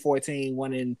in 2014,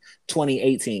 one in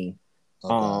 2018.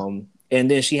 Okay.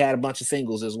 And then she had a bunch of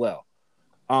singles as well.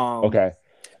 Okay.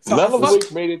 So none of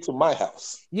which made it to my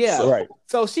house. Yeah, so. Right.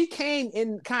 So she came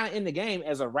in kind of in the game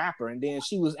as a rapper, and then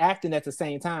she was acting at the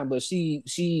same time. But she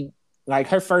like,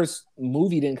 her first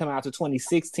movie didn't come out to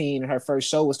 2016, and her first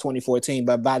show was 2014.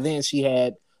 But by then she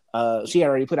had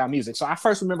already put out music. So I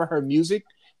first remember her music.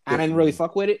 I didn't really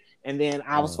fuck with it, and then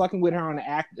I was fucking with her on the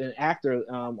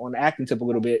on the acting tip a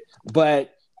little bit.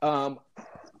 But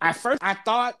at first I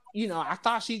thought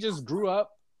she just grew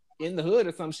up in the hood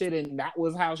or some shit, and that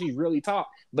was how she really talked.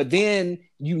 But then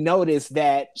you notice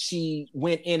that she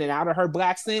went in and out of her black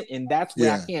accent, and that's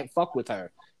where I can't fuck with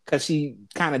her, because she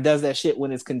kind of does that shit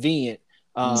when it's convenient.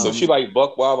 So she like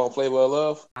Buck Wild on Flavor of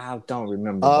Love? I don't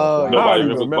remember. Nobody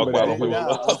remember Buck Wild on Flavor of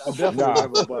Love. I definitely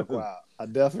remember Buck Wild. I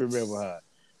definitely remember her.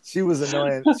 She was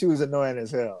annoying. She was annoying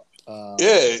as hell.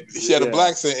 She had a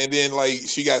black accent, and then like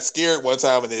she got scared one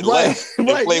time and then left. And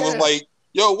Flavor was like,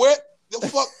 "Yo, where the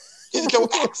fuck did your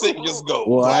accent just go?"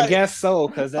 Well, I guess so,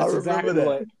 because that's exactly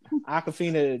what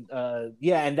Awkwafina.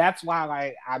 And that's why,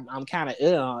 like, I'm kind of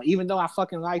ill, even though I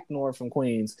fucking like Nora from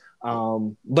Queens.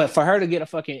 But for her to get a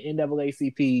fucking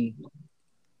NAACP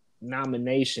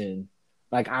nomination,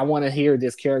 like, I want to hear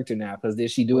this character now, because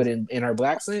did she do it in her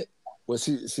black accent? Well,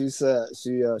 she said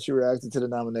she reacted to the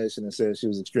nomination and said she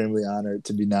was extremely honored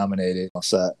to be nominated.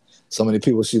 So many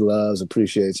people she loves,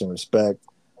 appreciates, and respect.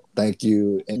 Thank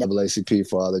you, NAACP,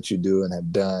 for all that you do and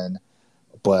have done.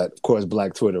 But of course,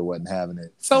 Black Twitter wasn't having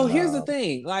it. So here's the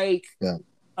thing, like, I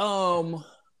don't know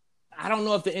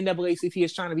if the NAACP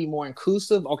is trying to be more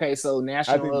inclusive. Okay, so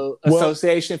National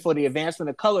Association for the Advancement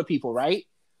of Colored People, right?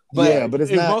 But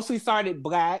it's not. Mostly started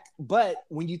Black. But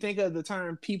when you think of the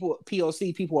term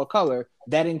POC, people of color,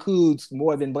 that includes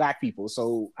more than Black people.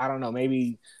 So I don't know,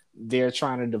 maybe they're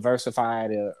trying to diversify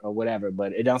it or whatever.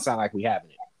 But it don't sound like we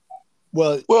having it.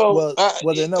 The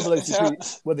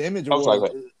NAACP, the Image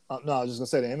Awards. No, I was just gonna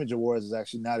say the Image Awards is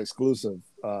actually not exclusive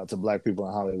to Black people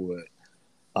in Hollywood.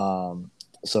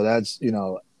 So that's,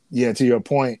 to your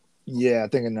point. Yeah, I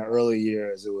think in the early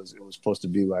years it was supposed to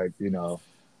be like,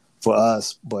 for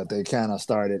us, but they kind of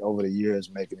started over the years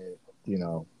making it,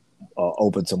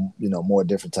 open to, more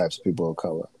different types of people of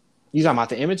color. You talking about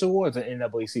the Image Awards or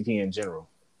NAACP in general?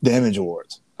 The Image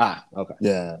Awards. Okay.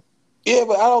 Yeah. Yeah,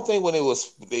 but I don't think when it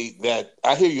was that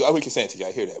I hear you. I hear you saying to you.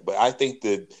 I hear that, but I think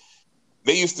that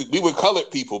we were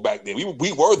colored people back then. We were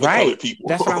the colored people.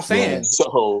 That's what I'm saying.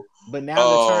 So, but now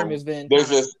the term has been. There's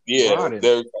just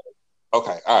okay.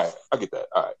 All right, I get that.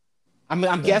 All right.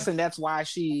 I'm guessing that's why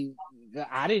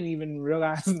I didn't even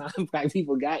realize non-Black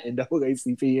people got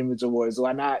NAACP Image Awards. Do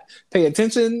I not pay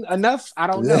attention enough? I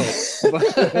don't know.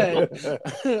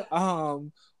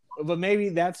 But maybe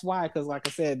that's why, because like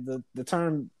I said, the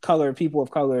term people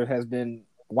of color has been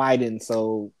widened,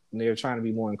 so they're trying to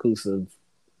be more inclusive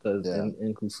because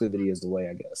inclusivity is the way,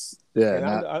 I guess.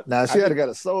 Yeah. Now she had got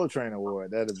a Soul Train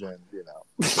award. That'd have been,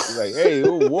 like, hey,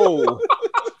 whoa.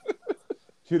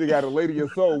 She'd have got a Lady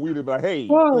of Soul. We'd have been like, hey.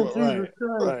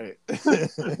 Right.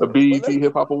 A BET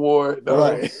Hip Hop Award. No.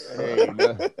 Right. Hey,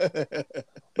 no.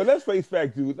 But let's face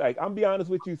facts, dude. Like, I'm be honest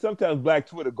with you. Sometimes Black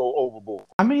Twitter go overboard.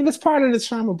 I mean, it's part of the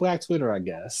charm of Black Twitter, I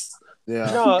guess.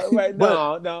 Yeah. No, right?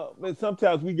 No. But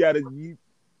sometimes we gotta.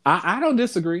 I don't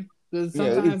disagree.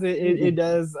 Sometimes it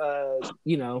does.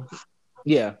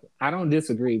 Yeah, I don't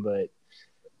disagree, but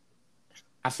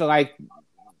I feel like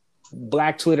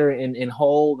Black Twitter in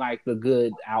whole, like the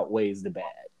good outweighs the bad.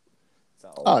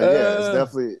 So,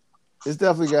 it's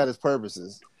definitely got its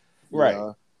purposes,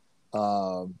 right?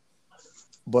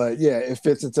 But yeah, it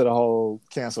fits into the whole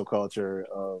cancel culture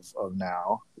of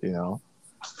now,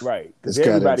 right? Because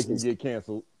everybody can get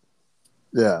canceled.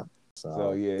 Yeah.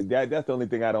 So yeah, that's the only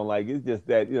thing I don't like. It's just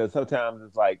that sometimes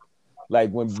it's like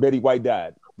when Betty White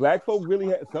died, Black folk really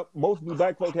had mostly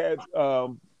Black folk had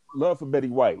love for Betty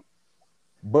White.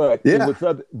 But it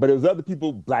was other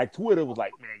people. Black Twitter was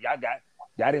like, man,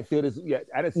 y'all didn't feel this. Yeah,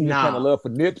 I didn't see this kind of love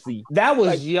for Nipsey. That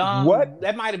was young. What?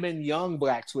 That might have been young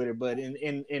Black Twitter, but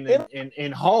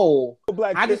in whole,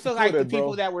 I just feel like the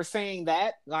people that were saying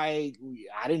that, like,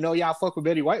 I didn't know y'all fuck with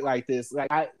Betty White like this.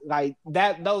 Like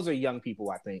that. Those are young people,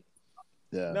 I think.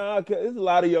 Yeah. No, there's a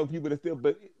lot of young people that still,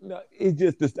 but it's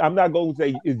just this. I'm not going to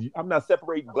say I'm not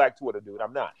separating Black Twitter, dude.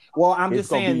 I'm not. Well, I'm just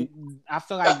saying. I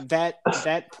feel like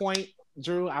that point.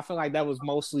 Drew, I feel like that was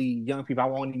mostly young people. I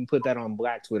won't even put that on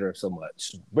Black Twitter so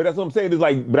much. But that's what I'm saying. Is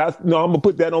like, I'm gonna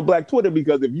put that on Black Twitter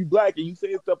because if you Black and you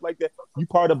saying stuff like that, you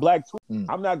part of Black Twitter.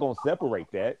 I'm not gonna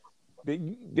separate that.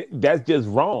 That's just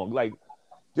wrong. Like,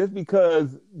 just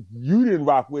because you didn't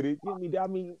rock with it, I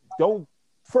mean, don't.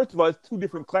 First of all, it's two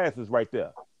different classes right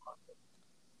there.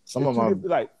 Some of my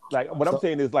what I'm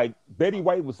saying is like Betty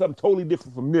White was something totally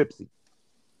different from Nipsey.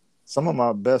 Some of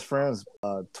my best friends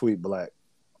tweet Black.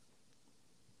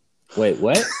 Wait,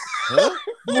 what?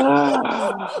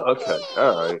 Okay,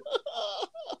 all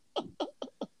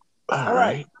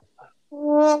right.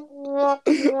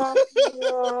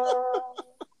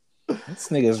 This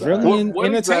nigga's really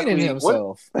entertaining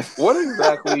himself. What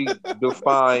exactly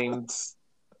defines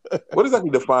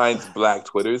Black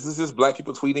Twitter? Is this just Black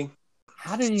people tweeting?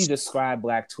 How do you describe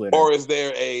Black Twitter? Or is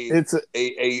there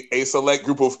a select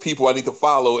group of people I need to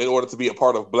follow in order to be a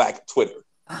part of Black Twitter?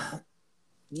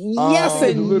 Yes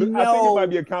and no. I think it might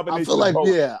be a combination. I feel like of both.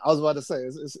 I was about to say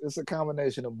it's a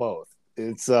combination of both.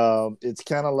 It's kind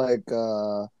of like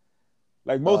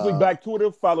mostly Black Twitter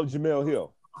follow Jamel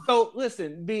Hill. So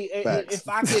listen, if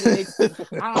I could,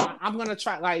 I'm gonna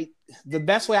try. Like the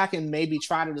best way I can maybe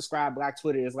try to describe Black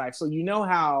Twitter is like, so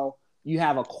how you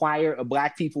have a choir of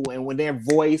Black people, and when their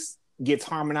voice gets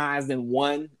harmonized in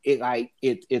one,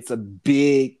 it's a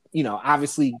big,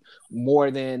 obviously more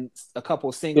than a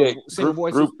couple single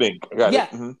voices. Group thing. Got it.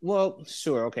 Mm-hmm. Well,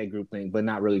 sure, okay, group thing, but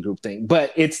not really group thing.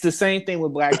 But it's the same thing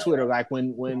with Black Twitter. Like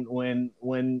when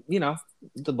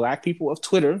the Black people of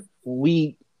Twitter,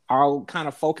 we are kind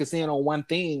of focused in on one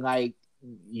thing, like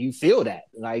you feel that,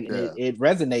 like it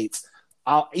resonates.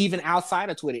 Even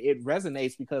outside of Twitter, it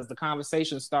resonates because the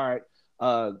conversations start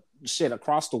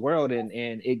across the world, and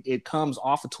it comes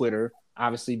off of Twitter,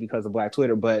 obviously because of Black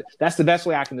Twitter. But that's the best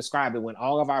way I can describe it, when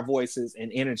all of our voices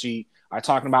and energy are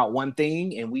talking about one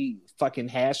thing and we fucking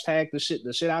hashtag the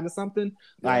shit out of something,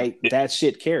 like that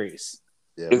shit carries.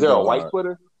 Yeah, is there a white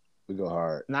Twitter? We go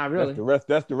hard. Not really.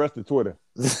 That's the rest of Twitter.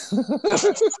 That's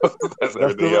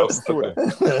everything else. Twitter.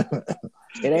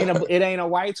 It ain't a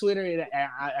white Twitter.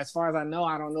 As far as I know,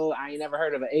 I don't know. I ain't never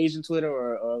heard of an Asian Twitter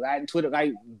or Latin Twitter.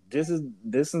 Like this is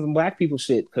some Black people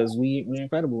shit, because we're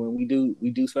incredible and we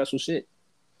do special shit.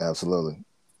 Absolutely.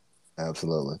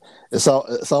 It's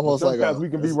almost like sometimes we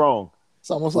can be wrong.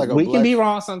 It's almost like we can be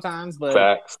wrong sometimes, but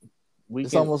facts.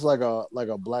 Almost like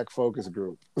a Black focus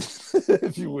group,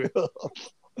 if you will.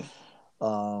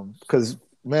 Because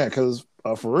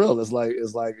for real, it's like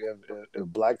if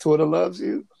Black Twitter loves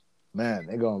you, man,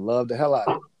 they're gonna love the hell out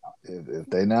of you. If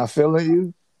they not feeling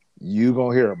you, you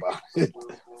gonna hear about it.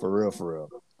 For real.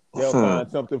 They'll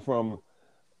find something from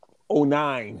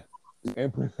 2009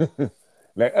 and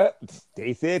like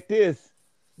they said this.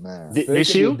 Man,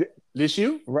 this you?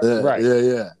 Right.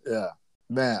 Yeah.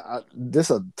 Man, this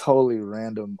is a totally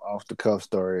random, off the cuff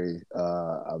story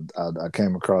I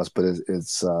came across, but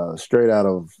it's straight out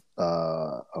of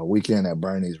a Weekend at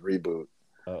Bernie's reboot.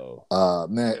 Oh,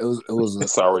 man, it was.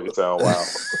 It's already sound wild.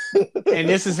 And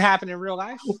this is happening in real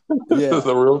life. Yeah, this is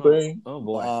a real thing. Oh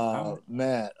boy,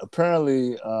 man.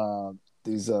 Apparently,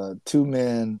 these two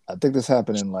men. I think this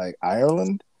happened in like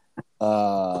Ireland.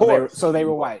 So they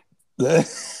were white.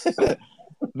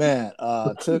 Man,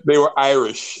 they were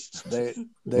Irish. They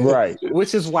right,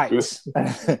 which is white.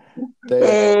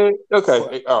 Okay,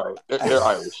 all right, they're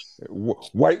Irish.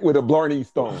 White with a Blarney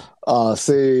Stone.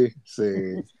 See.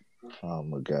 Oh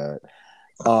my God.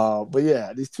 But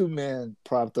yeah, these two men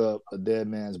propped up a dead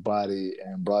man's body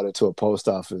and brought it to a post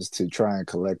office to try and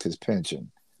collect his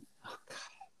pension.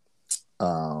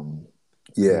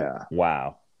 Yeah.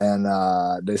 Wow. And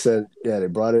they said, they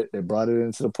brought it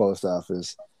into the post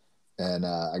office. And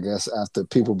I guess after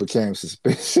people became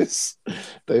suspicious,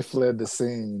 they fled the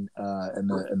scene, and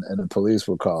the police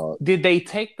were called. Did they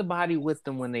take the body with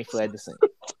them when they fled the scene?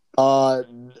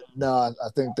 No, I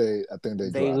think they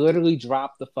literally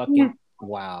dropped the fucking.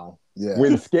 Wow. Yeah.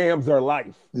 When scams are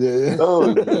life. Yeah.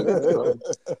 Or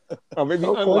maybe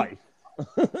unlife.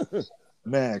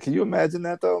 Man, can you imagine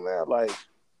that though, man? Like,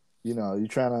 you're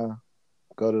trying to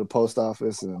go to the post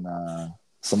office and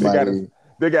somebody.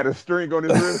 They got a string on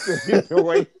his wrist.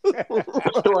 Right.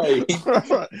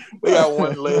 They got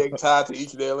one leg tied to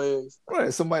each of their legs.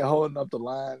 Right. Somebody holding up the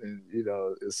line, and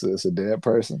it's a dead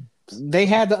person. They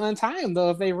had to untie him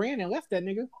though if they ran and left that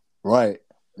nigga. Right.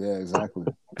 Yeah. Exactly.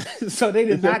 So they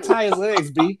did not tie his legs.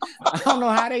 B. I don't know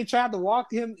how they tried to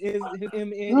walk him in, but did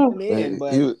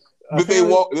they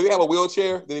walk? Did they have a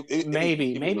wheelchair?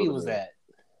 Maybe it was that.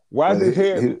 Why is his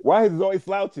hair? Why is he always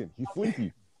slouching? He's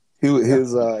sleepy. He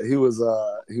was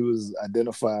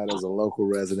identified as a local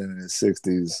resident in his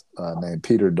 60s named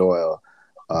Peter Doyle.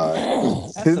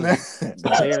 That's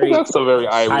a very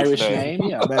Irish name.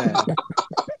 Yeah, man.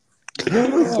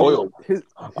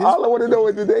 All I want to know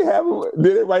is did they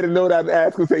write a note out and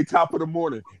ask and say top of the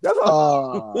morning? That's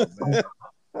all. Man.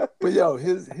 But yo,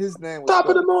 his name was top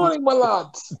of the morning, my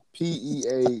lads.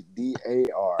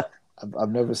 Peadar.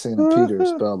 I've never seen a Peter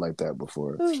spelled like that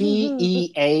before.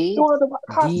 Peadar.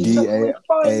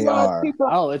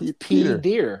 Oh, it's Peter.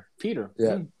 Peter.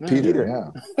 Yeah,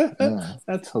 Peter. Yeah.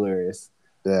 That's hilarious.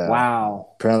 Yeah.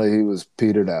 Wow. Apparently, he was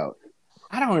petered out.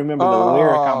 I don't remember the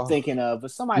lyric I'm thinking of,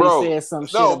 but somebody said some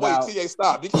shit about. No, wait, TA,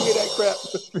 stop. Did you hear that crap?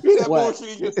 You hear that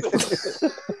bullshit you just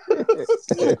said?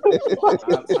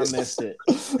 I missed it.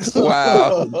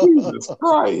 Wow. Jesus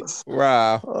Christ.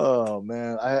 Wow. Oh,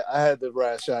 man. I had the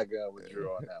ride shotgun with Drew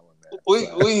on that one, man.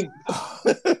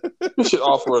 We should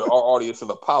offer our audience an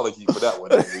apology for that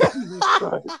one.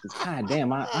 God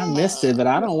damn, I missed it, but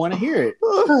I don't want to hear it.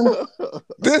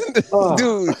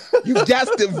 Dude, you got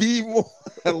to be more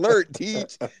alert,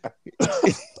 Teach.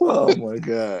 Oh my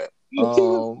God. He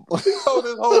told his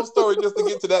whole story just to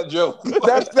get to that joke.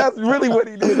 That's really what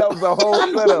he did. That was the whole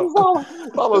setup.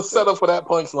 I was set up for that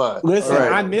punchline. Listen,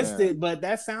 right, I missed it, but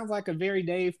that sounds like a very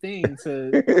Dave thing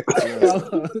to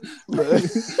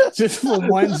just for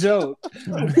one joke.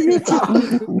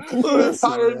 The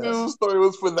entire news story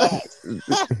was for that.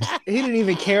 He didn't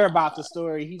even care about the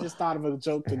story. He just thought of a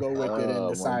joke to go with it and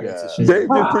decided to share.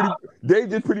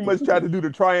 Dave just pretty much tried to do the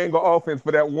triangle offense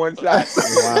for that one shot.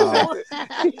 Wow.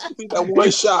 That one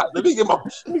shot. Let me get my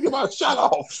shot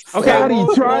off. Okay,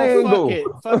 triangle.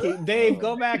 Fuck it. Dave,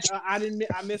 go back. I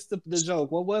missed the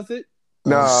joke. What was it?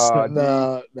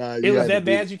 No. It was that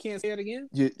bad you can't say it again?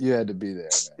 You had to be there,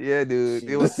 man. Yeah, dude.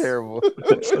 It was terrible.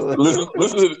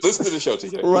 listen to the show,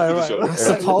 TJ. Right. I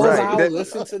suppose I'll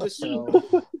listen to the show.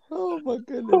 Oh my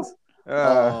goodness.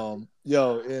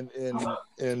 Yo, in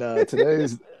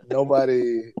today's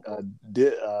nobody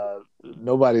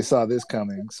saw this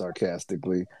coming,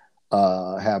 sarcastically,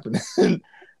 happening.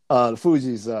 The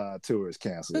Fuji's tour is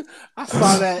canceled. I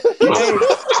saw that.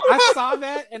 I saw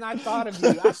that and I thought of you.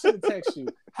 I should have texted you.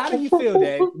 How do you feel,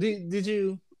 Dave? Did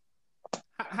you?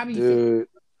 How do you feel?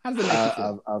 How does it make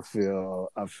you feel?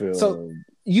 I feel. So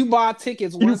you bought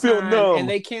tickets one time numb. and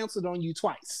they canceled on you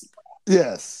twice.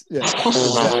 Yes. They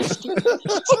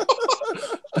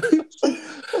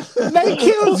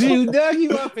killed you, dug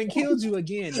you up, and killed you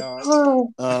again, dog.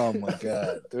 Oh my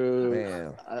God, dude!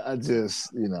 Man. I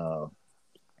just, you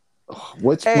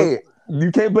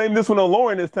can't blame this one on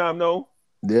Lauren this time, though.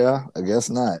 Yeah, I guess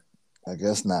not.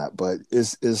 But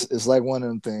it's like one of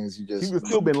them things you just. He would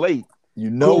still been late.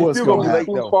 You know what's going to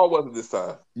happen. Whose fault was it this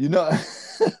time? You know.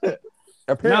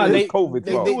 Apparently, it's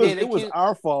COVID's fault. It was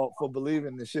our fault for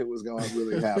believing the shit was going to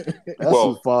really happen. That's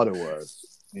whose fault it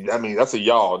was. I mean, that's a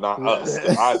y'all, not us.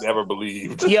 I never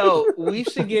believed. Yo, we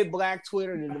should get Black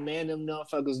Twitter to demand them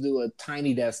motherfuckers do a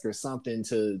Tiny Desk or something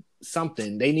to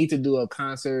something. They need to do a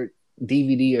concert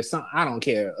DVD or something. I don't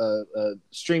care. A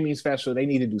streaming special. They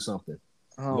need to do something.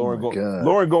 Oh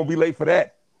Lauren gonna be late for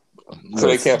that. So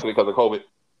they canceled it because of COVID?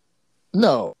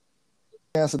 No,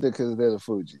 canceled it because they're the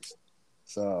Fugees.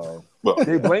 So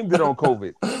they blamed it on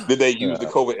COVID. Did they use the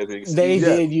COVID as an excuse? They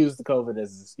did use the COVID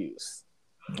as an excuse.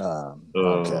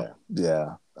 Okay.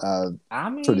 Yeah. I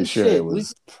mean, pretty sure it was.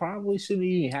 We probably shouldn't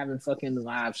even having fucking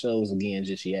live shows again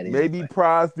just yet. Anyway. Maybe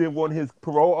Prize didn't want his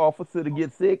parole officer to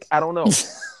get sick. I don't know.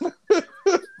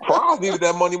 Prize needed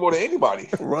that money more than anybody.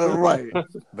 Right.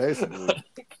 Basically.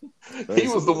 He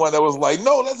was the one that was like,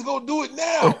 "No, let's go do it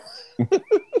now."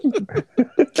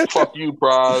 Fuck you,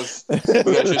 Prize. We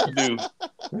got shit to do.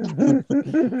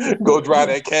 Go drive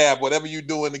that cab. Whatever you're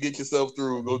doing to get yourself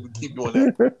through, go keep doing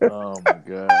that. Oh my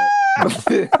god.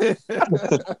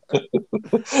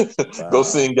 Go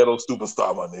sing Ghetto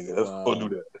Superstar, my nigga. Let's go do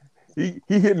that.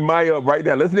 He hitting Maya up right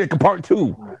now. Let's make a part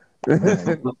 2.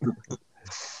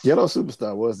 Ghetto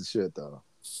Superstar was the shit though.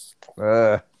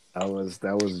 That was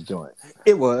a joint.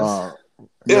 It was.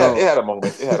 It had a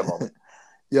moment.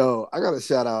 Yo, I gotta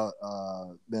shout out.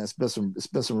 Man, it's been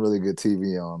some really good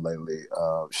TV on lately.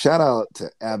 Shout out to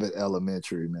Abbott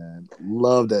Elementary, man.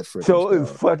 Love that freaking show.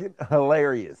 Is fucking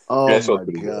hilarious. Oh my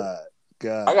god!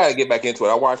 I gotta get back into it.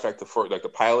 I watched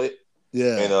the pilot.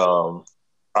 Yeah, and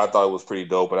I thought it was pretty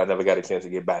dope, but I never got a chance to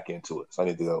get back into it. So I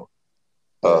need to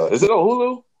go. Is it on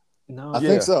Hulu? No, I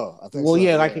think so.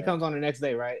 It comes on the next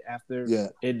day, right after. Yeah,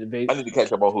 I need to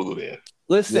catch up on Hulu then.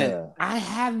 Listen, I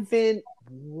haven't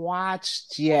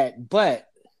watched yet, but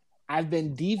I've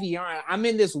been DVRing. I'm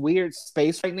in this weird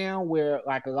space right now where,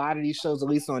 like, a lot of these shows, at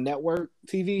least on network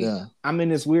TV, I'm in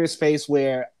this weird space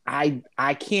where I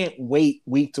can't wait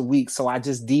week to week, so I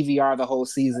just DVR the whole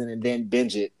season and then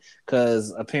binge it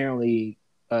because apparently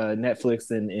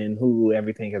Netflix and Hulu,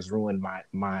 everything has ruined my.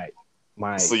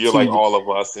 So you're TV. like all of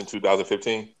us in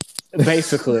 2015.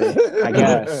 Basically, I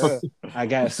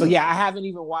guess. So yeah, I haven't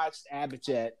even watched Abbott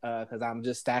yet because I'm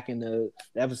just stacking the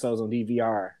episodes on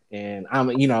DVR, and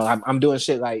I'm doing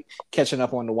shit like catching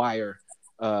up on The Wire.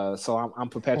 So I'm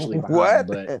perpetually behind. What?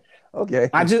 But okay,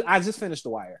 I just finished The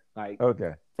Wire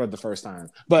for the first time.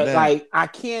 But like I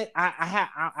can't.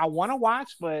 I want to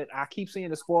watch, but I keep seeing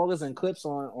the spoilers and clips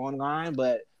online.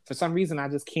 But for some reason, I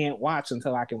just can't watch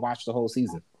until I can watch the whole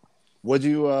season. What'd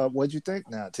you think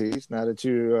now, Tease? Now that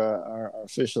you are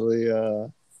officially,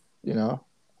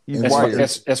 he's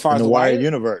as far as the Wire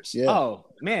universe, yeah. Oh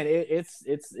man, it's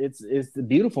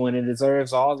beautiful, and it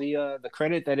deserves all the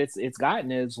credit that it's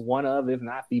gotten. It's one of, if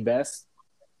not the best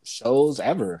shows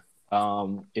ever.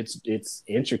 It's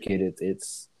intricate.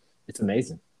 It's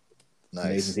amazing.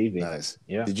 Nice, amazing TV. Nice.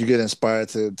 Yeah. Did you get inspired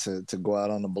to go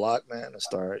out on the block, man, and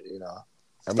start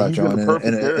joining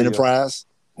Enterprise?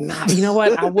 Nah, you know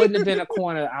what? I wouldn't have been a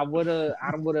corner. I would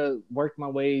have worked my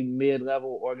way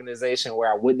mid-level organization where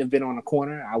I wouldn't have been on a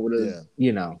corner. I would have,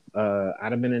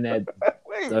 I'd have been in that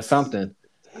or something.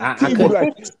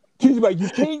 She's like, you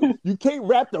can't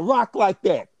wrap the rock like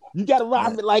that. You got to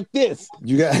wrap it like this.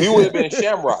 You would have been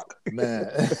Shamrock,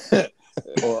 man.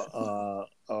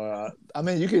 I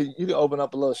mean, you could open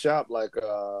up a little shop like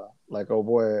old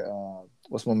boy.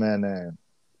 What's my man name?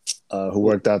 Who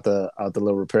worked out the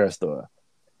little repair store.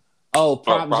 Oh,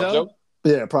 Prop Joe?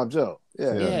 Yeah, Prop Joe.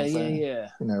 Yeah.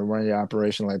 Run your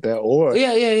operation like that. Or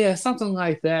something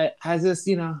like that. I just,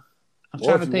 I'm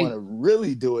trying to think. If you want to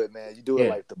really do it, man, you do it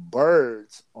like the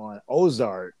birds on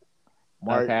Ozark.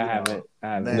 Mark, okay, I haven't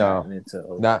gotten into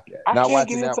Ozark yet. I can't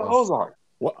get into Ozark.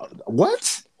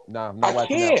 What? No, I'm not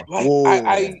watching that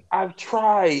one. I've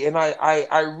tried, and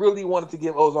I really wanted to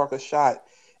give Ozark a shot,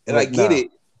 and I get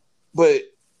it, but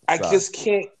I just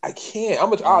can't. I'll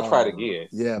try it again.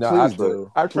 Yeah, please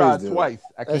do. I've tried twice.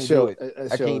 I can't do it.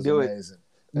 I can't do it.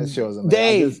 That show's amazing.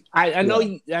 Dave, I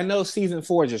know season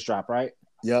 4 just dropped, right?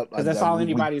 Yep. Because that's all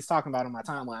anybody's talking about on my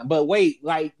timeline. But wait,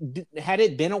 like, had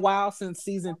it been a while since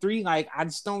season 3? Like, I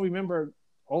just don't remember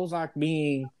Ozark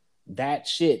being that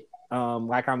shit.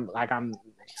 Like I'm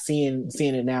seeing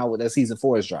it now with that season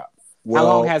 4 has dropped. How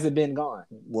long has it been gone?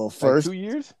 Well, first, like 2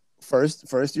 years.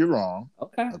 First, you're wrong.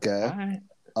 Okay. All right.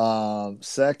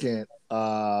 Second,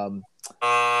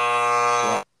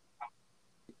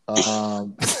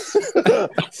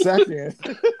 second,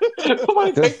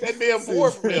 somebody take that damn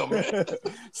board from him, man.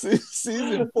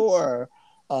 Season 4,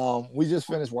 we just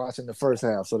finished watching the first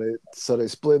half, so they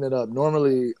split it up.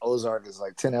 Normally, Ozark is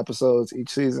like 10 episodes each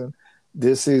season.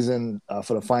 This season,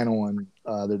 for the final one,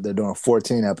 they're doing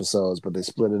 14 episodes, but they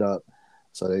split it up,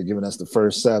 so they're giving us the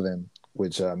first 7,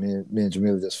 which me and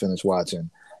Jamila just finished watching.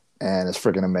 And it's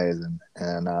freaking amazing.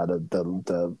 And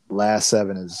the last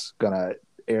 7 is gonna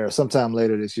air sometime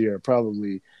later this year,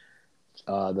 probably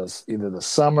either the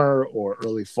summer or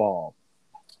early fall.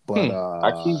 But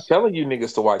I keep telling you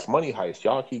niggas to watch Money Heist.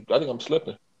 I think I'm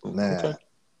slipping. Man.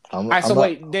 Okay.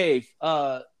 Wait, Dave.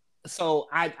 So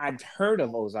I'd heard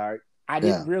of Ozark. I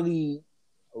didn't really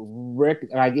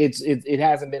it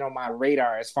hasn't been on my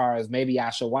radar as far as maybe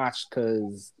I should watch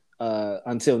because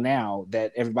until now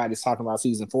that everybody's talking about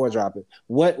season 4 dropping.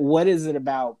 What is it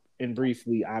about? And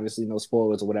briefly, obviously no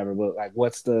spoilers or whatever, but like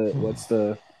what's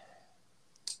the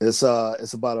It's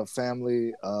about a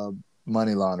family of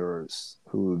money launderers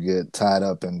who get tied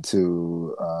up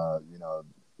into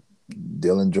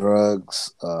dealing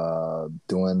drugs,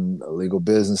 doing illegal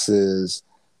businesses.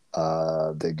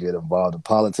 They get involved in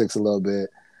politics a little bit,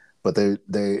 but they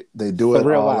do it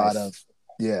all out of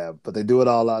but they do it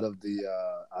all out of the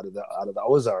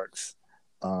Ozarks.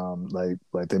 Like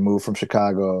they moved from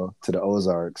Chicago to the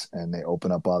Ozarks and they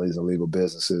open up all these illegal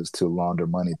businesses to launder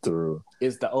money through.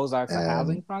 Is the Ozarks a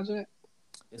housing project?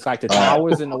 It's like the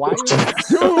towers and the wires?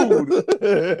 Dude!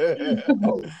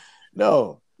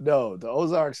 No, the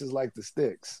Ozarks is like the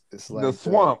sticks. It's like the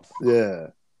swamps.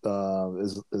 It's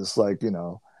like,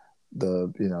 Hicktown,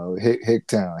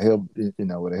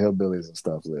 where the hillbillies and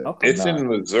stuff live. Okay. It's in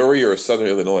Missouri or Southern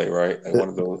Illinois, right? Like one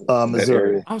of those.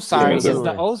 Missouri. I'm sorry, is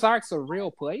the Ozarks a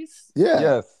real place?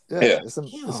 Yeah.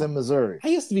 It's in Missouri. I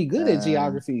used to be good at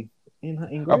geography.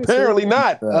 Apparently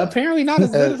not. Apparently not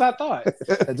as good as I thought.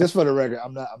 Just for the record,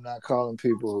 I'm not calling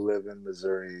people who live in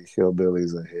Missouri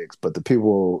hillbillies and hicks, but the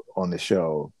people on the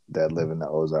show that live in the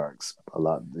Ozarks, a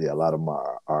lot of them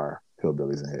are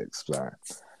hillbillies and hicks. Sorry,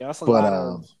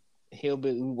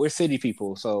 hillbilly. We're city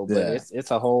people, so but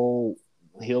it's a whole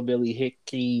hillbilly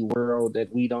hickey world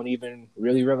that we don't even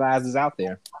really realize is out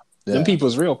there. Them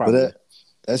people's real, probably.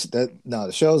 The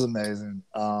show's amazing.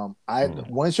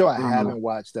 One show I haven't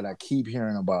watched that I keep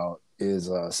hearing about is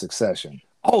Succession.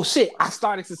 Oh shit! I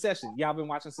started Succession. Y'all been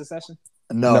watching Succession?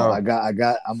 No. I got.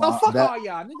 Fuck all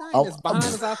y'all. Nigga, I ain't as behind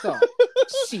as I thought.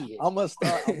 Shit. I'm gonna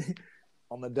start.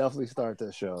 I'm gonna definitely start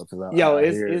that show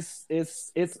because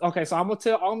it's okay. So I'm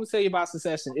gonna tell you about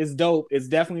Succession. It's dope. It's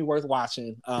definitely worth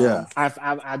watching.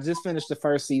 I just finished the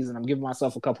first season. I'm giving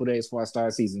myself a couple days before I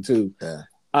start season 2. Yeah.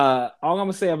 All I'm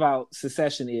gonna say about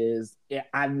Succession is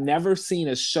I've never seen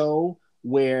a show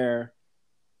where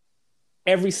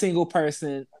every single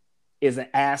person is an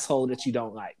asshole that you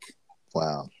don't like.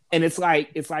 Wow. And it's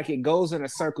like it goes in a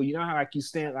circle. You know how like you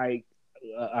stand like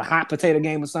a hot potato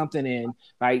game or something, and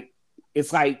like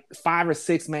it's like 5 or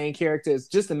 6 main characters.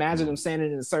 Just imagine them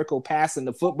standing in a circle passing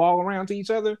the football around to each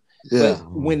other. Yeah.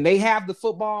 But when they have the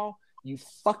football, you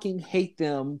fucking hate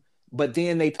them. But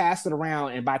then they pass it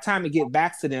around, and by the time it get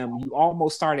back to them, you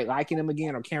almost started liking them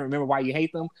again or can't remember why you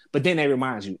hate them. But then they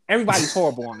remind you. Everybody's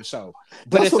horrible on the show.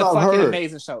 But it's a fucking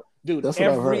amazing show. Dude,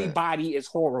 everybody is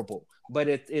horrible. But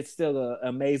it's still an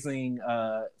amazing,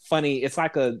 funny. It's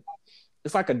like a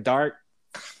dark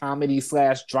comedy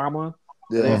 / drama.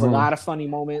 Yeah. There's a lot of funny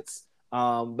moments.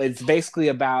 But it's basically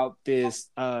about this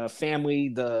family.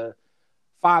 The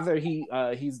father,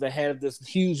 he's the head of this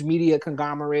huge media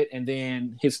conglomerate, and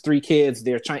then his 3 kids,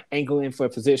 they're trying angling for a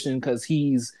position because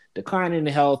he's declining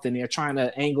in health, and they're trying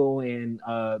to angle and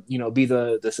be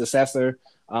the successor.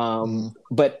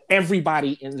 But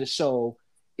everybody in the show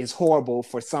is horrible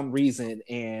for some reason,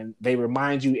 and they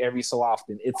remind you every so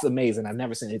often. It's amazing. I've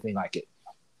never seen anything like it.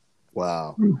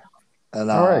 Wow. And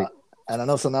all right. And I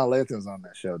know Sanaa Lathan's on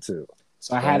that show too.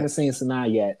 So I haven't seen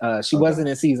Sanaa yet. She wasn't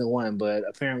in season 1, but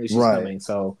apparently she's coming.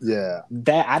 So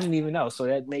that I didn't even know. So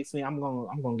that makes me I'm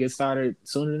gonna get started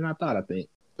sooner than I thought. I think.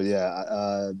 But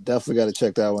yeah, definitely got to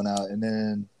check that one out. And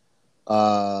then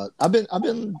I've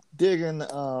been digging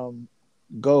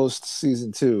Ghost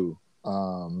season 2.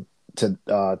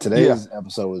 Today's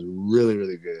episode was really,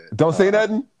 really good. Don't say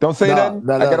nothing. Don't say nothing.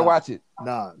 I gotta watch it.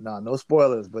 No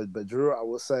spoilers. But Drew, I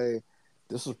will say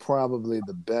this was probably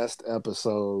the best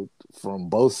episode from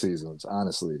both seasons.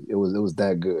 Honestly, it was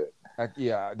that good. Don't say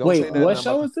that. What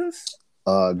show is this?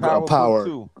 Power.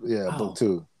 Book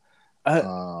 2.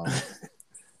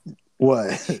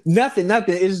 What? Nothing.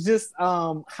 It's just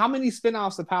how many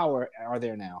spinoffs of Power are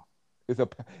there now? It's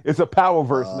a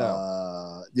Powerverse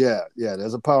now. Yeah.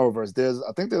 There's a Powerverse.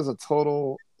 I think there's a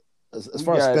total as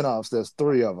far as spinoffs. There's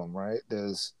 3 of them, right?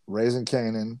 There's Raising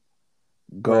Kanan,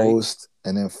 Ghost,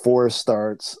 and then 4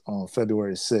 starts on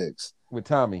February 6th with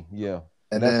Tommy. Yeah,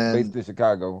 and that's then based in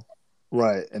Chicago.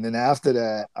 Right, and then after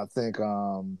that, I think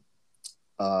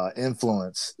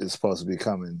Influence is supposed to be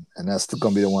coming, and that's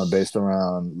going to be the one based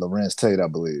around Larenz Tate, I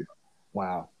believe.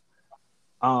 Wow.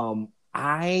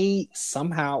 I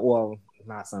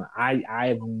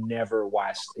have never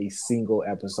watched a single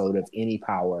episode of any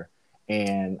Power,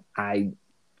 and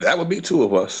that would be 2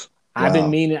 of us. I've been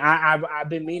meaning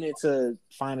to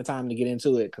find the time to get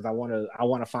into it because I want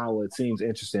to find what seems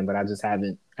interesting, but I just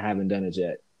haven't done it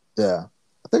yet. Yeah,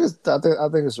 I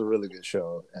think it's a really good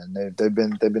show, and they've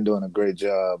been doing a great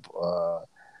job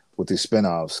with these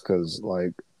spinoffs because,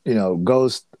 like, you know,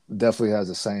 Ghost definitely has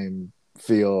the same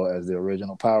feel as the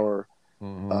original Power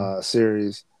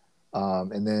series,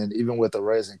 and then even with the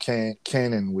Raising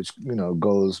Kanan, which, you know,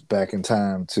 goes back in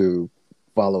time to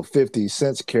follow 50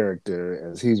 Cent's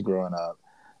character as he's growing up.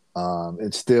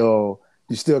 It's still,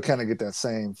 you still kind of get that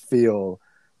same feel,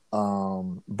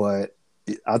 but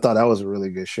I thought that was a really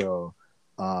good show.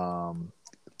 Kind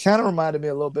of reminded me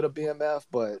a little bit of BMF,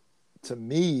 but to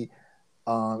me, it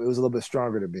was a little bit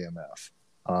stronger than BMF.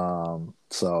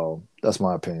 So that's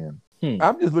my opinion.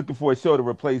 I'm just looking for a show to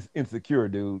replace Insecure,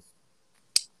 dude.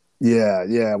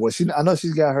 Yeah. Well, I know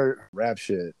she's got her rap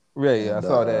shit. Yeah, I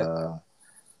saw that.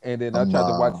 And then I tried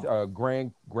to watch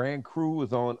Grand Crew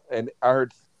was on, and I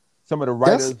heard some of the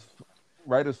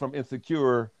writers from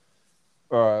Insecure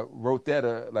wrote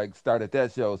that like started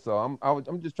that show. So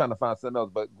I'm just trying to find something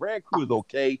else. But Grand Crew is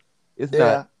okay. It's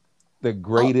not the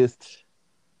greatest.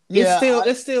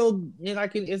 It's still you know,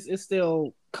 like it's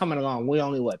still coming along. We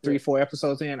only 3-4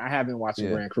 episodes in. I haven't watched the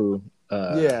Grand Crew.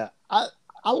 I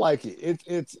like it.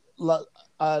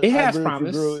 It has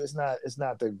promise. It's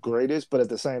not the greatest, but at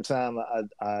the same time,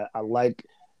 I like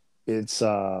it's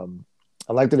I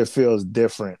like that it feels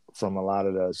different from a lot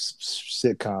of the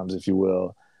sitcoms, if you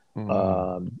will,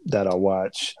 that I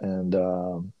watch, and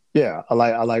I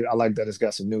like that it's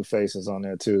got some new faces on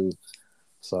there too.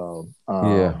 So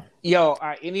yo,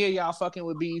 are any of y'all fucking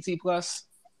with BET Plus?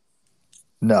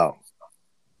 No.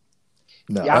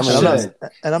 Y'all should.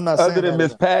 I'm not other saying than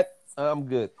Miss Pat. I'm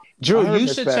good. Drew, you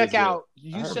should check out.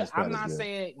 I'm not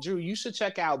saying, Drew, you should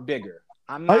check out Bigger.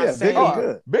 I'm not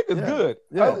saying Bigger's good.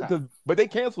 Yeah. But they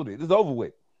canceled it. It's over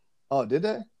with. Oh, did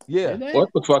they? Yeah. What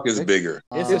the fuck is Bigger?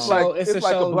 It's like a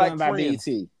show done by BET.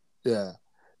 Yeah.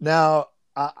 Now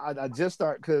I just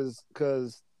start because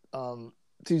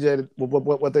TJ,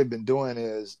 what they've been doing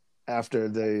is after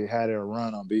they had a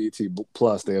run on BET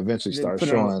Plus, they eventually started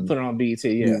showing put it on BET.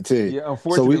 Yeah. BET. Yeah.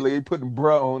 Unfortunately, they putting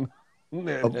Bro on.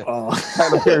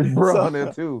 Tyler Perry's Bro on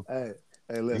there too. Hey,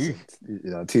 listen. You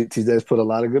know, TJ's put a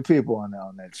lot of good people on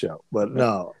that show, but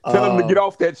no. Tell them to get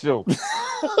off that show.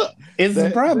 Is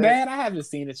Bro bad? I haven't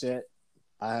seen it yet.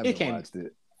 I haven't watched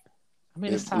it. I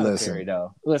mean, it's Tyler Perry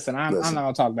though. Listen, I'm not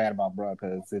gonna talk bad about Bro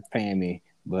because it's paying me,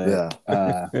 but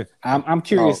I'm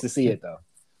curious to see it though.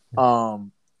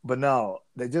 But no,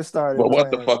 they just started. But what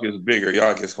the fuck is Bigger?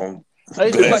 Y'all just gonna. It's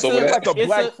like a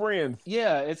Black Friends.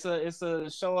 Yeah, it's a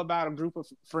show about a group of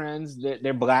friends that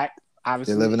they're Black.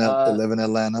 Obviously, they live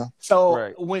in So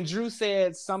So when Drew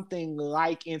said something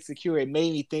like Insecure, it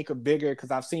made me think of Bigger because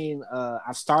I've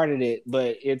started it,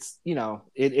 but it's, you know,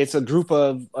 it's a group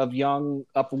of young,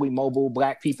 upwardly mobile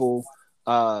Black people,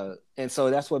 and so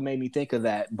that's what made me think of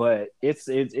that. But it's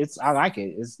I like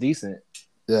it. It's decent.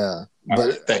 Yeah,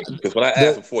 but thank you. Because when I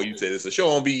asked before, you said it's a show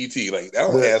on BET. Like I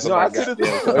don't ask I said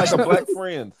it's like a Black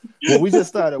Friends. Well, we just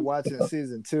started watching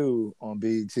season 2 on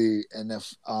BET, and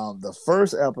the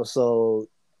first episode,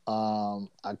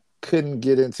 I couldn't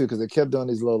get into because they kept doing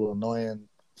these little annoying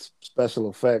special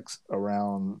effects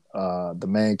around the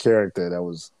main character that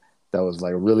was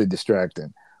like really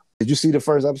distracting. Did you see the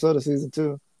first episode of season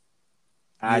 2?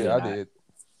 I did.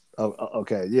 Oh,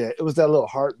 okay, yeah, it was that little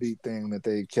heartbeat thing that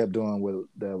they kept doing with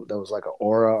that was like an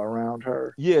aura around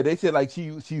her. Yeah, they said like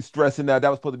she's stressing out. That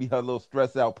was supposed to be her little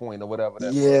stress out point or whatever.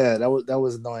 That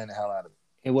was annoying the hell out of me.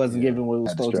 It wasn't giving what it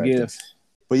was supposed to give.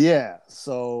 But yeah,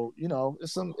 so you know,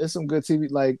 it's some good TV.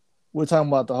 Like we're talking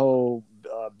about the whole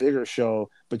Bigger show,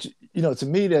 but you know, to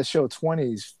me that show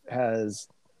 20s has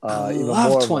even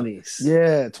more 20s.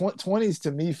 Yeah, 20s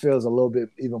to me feels a little bit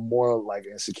even more like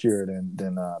Insecure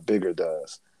than Bigger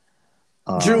does.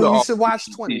 Drew, you should watch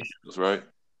 20s, right?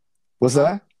 What's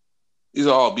that? These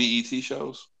are all BET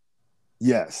shows.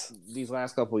 Yes. These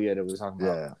last couple that we were talking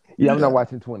about. Yeah, I'm not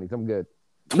watching 20s. I'm good.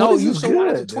 No, you should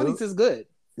watch it. 20s is good.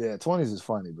 Yeah, 20s is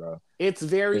funny, bro. It's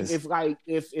very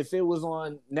if it was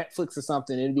on Netflix or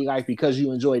something, it'd be like because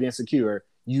you enjoyed Insecure,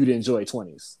 you'd enjoy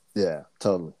 20s. Yeah,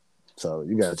 totally. So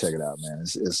you gotta check it out, man.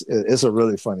 It's a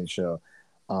really funny show.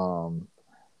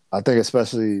 I think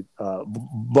especially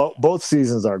both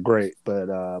seasons are great, but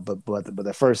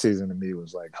the first season to me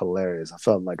was like hilarious. I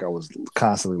felt like I was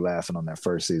constantly laughing on that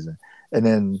first season, and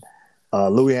then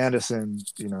Louis Anderson,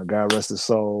 you know, God rest his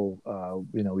soul.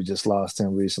 You know, we just lost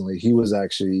him recently. He was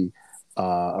actually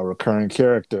a recurring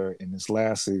character in this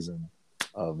last season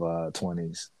of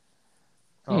 20s.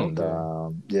 And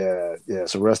yeah.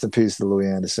 So rest in peace to Louis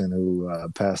Anderson, who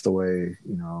passed away,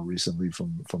 you know, recently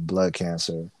from blood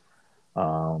cancer.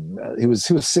 He was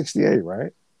 68,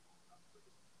 right?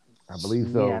 I believe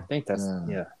so. Yeah, I think that's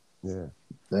yeah.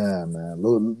 Yeah, man.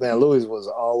 Louis was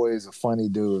always a funny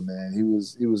dude, man. He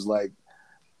was like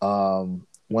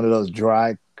one of those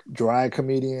dry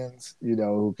comedians,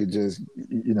 who could just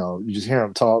you just hear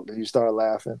him talk and you start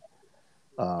laughing.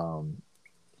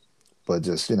 But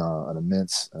just an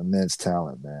immense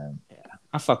talent, man. Yeah,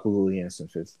 I fuck with Louis Anderson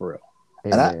for real. Hey,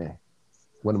 man,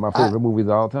 one of my favorite movies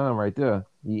of all time, right there.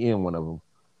 He in one of them,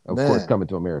 of course, Coming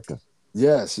to America.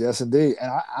 Yes, indeed.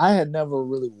 And I had never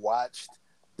really watched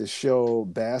the show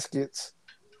Baskets.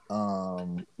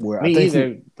 Where Me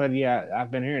either, but yeah, I've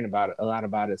been hearing a lot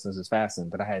about it since it's passing,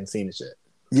 but I hadn't seen it yet.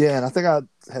 Yeah, and I think I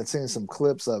had seen some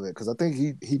clips of it because I think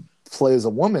he plays a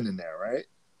woman in there, right?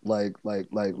 Like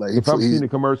if I've seen the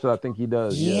commercial, I think he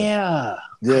does. Yeah.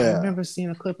 I remember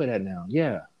seeing a clip of that now.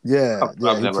 Yeah.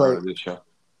 I've never heard of this show.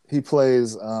 He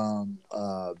plays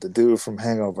the dude from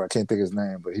Hangover. I can't think of his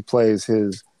name, but he plays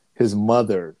his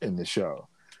mother in the show.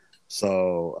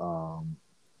 So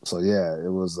yeah,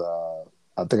 it was.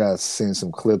 I think I've seen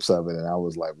some clips of it, and I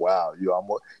was like, "Wow, you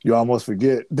almost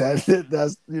forget that's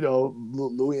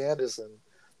Louis Anderson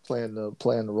playing the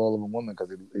role of a woman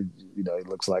because he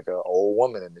looks like an old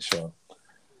woman in the show."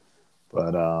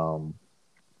 But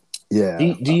yeah.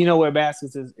 Do you know where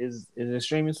Baskets is it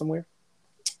streaming somewhere?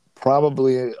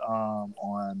 Probably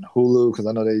on Hulu because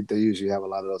I know they usually have a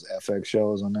lot of those FX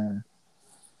shows on there.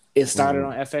 It started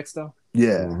on FX though.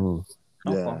 Yeah,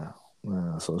 Okay.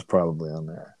 Yeah, so it's probably on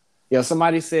there. Yeah,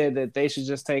 somebody said that they should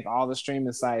just take all the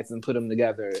streaming sites and put them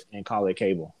together and call it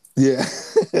cable. Yeah,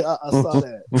 I saw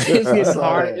that. It's getting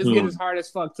hard. It's getting hard as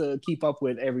fuck to keep up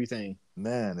with everything.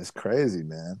 Man, it's crazy,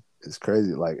 man. It's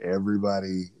crazy. Like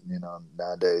everybody,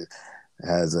 nowadays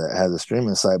has a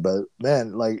streaming site, but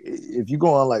man, like if you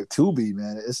go on like Tubi,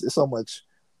 man, it's so much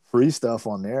free stuff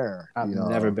on there. I've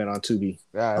never been on Tubi.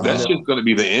 That's just going to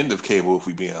be the end of cable, if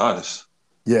we being honest.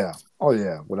 Yeah. Oh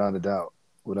yeah, without a doubt.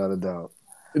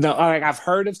 No, like I've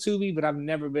heard of Tubi, but I've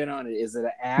never been on it. Is it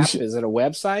an app? Is it a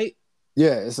website?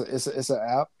 Yeah, it's an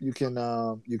app. You can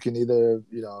either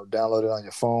download it on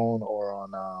your phone or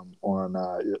on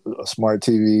a smart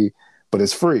TV, but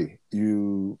it's free. All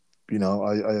you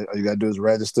gotta do is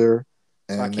register.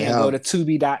 And so I can't go to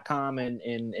Tubi.com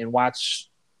and watch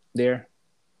there.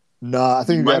 No, I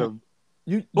think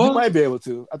you might be able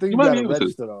to. I think you gotta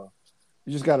register though.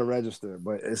 You just gotta register,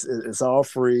 but it's all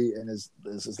free and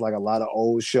it's like a lot of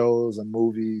old shows and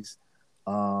movies.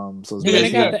 So it's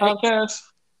they got the podcast.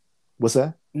 What's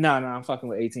that? No, I'm fucking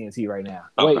with AT&T right now.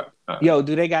 Okay. Wait, yo,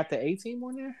 do they got the A-Team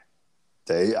on there?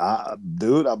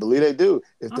 Dude, I believe they do.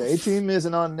 If the A-Team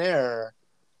isn't on there,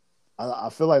 I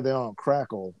feel like they're on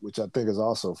Crackle, which I think is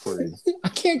also free. I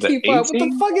can't keep up. What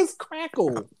the fuck is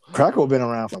Crackle? Crackle been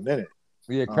around for a minute.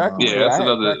 Yeah, Crackle. That's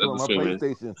another my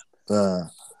PlayStation.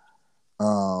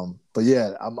 But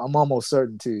yeah, I'm almost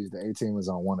certain too. The A-Team is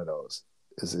on one of those.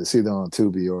 It's either on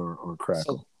Tubi or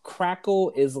Crackle. So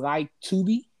Crackle is like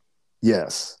Tubi.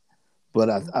 Yes, but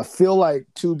I feel like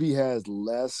Tubi has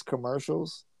less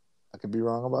commercials. I could be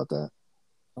wrong about that.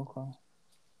 Okay.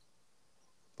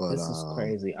 But this is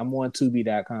crazy. I'm on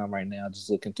Tubi.com right now, just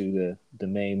looking through the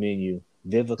main menu.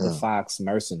 Vivica Fox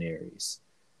Mercenaries.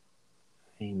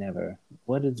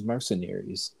 What is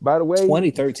Mercenaries? By the way,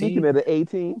 2013. Speaking of the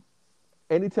A-Team,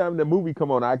 anytime the movie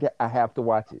come on, I have to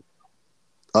watch it.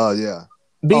 Oh yeah.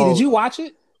 Did you watch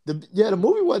it? The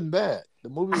movie wasn't bad. The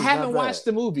movie. I haven't watched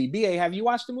the movie. BA, have you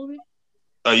watched the movie?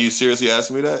 Are you seriously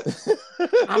asking me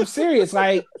that? I'm serious.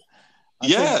 Like,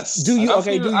 yes. Do you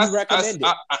recommend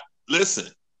it? Listen.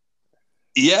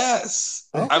 Yes.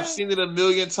 Okay. I've seen it a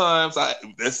million times.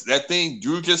 That thing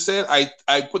Drew just said,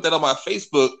 I put that on my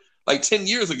Facebook like 10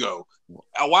 years ago.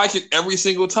 I watch it every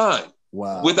single time.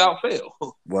 Wow. Without fail.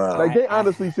 Wow. Like they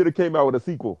honestly should have came out with a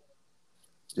sequel.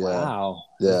 Yeah. Wow.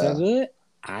 Yeah. Is that good?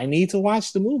 I need to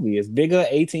watch the movie. As big a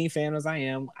 18 fan as I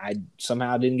am, I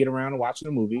somehow didn't get around to watching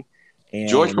the movie. And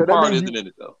George Papard isn't in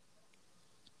it though.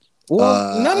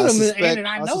 Well, none of them is in it.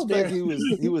 I know that he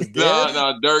was dead.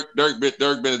 No.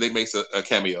 Dirk Benedict makes a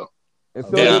cameo. And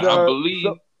so I believe.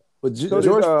 But George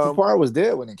Papard was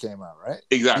dead when it came out, right?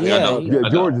 Exactly. Yeah, I know. Yeah,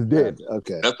 George is dead.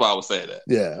 Okay. That's why I was saying that.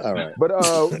 Yeah. All right. But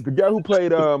the guy who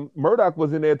played Murdoch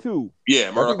was in there too.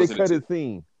 Yeah, Murdoch I think they cut his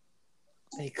scene.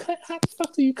 How the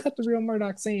fuck do you cut the real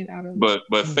Murdoch scene out of?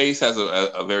 But Face has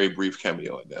a very brief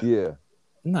cameo in that. Yeah.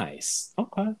 Nice.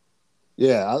 Okay.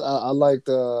 Yeah, I liked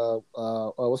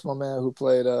what's my man who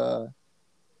played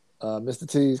Mr.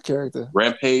 T's character?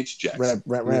 Rampage Jackson.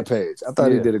 Rampage. I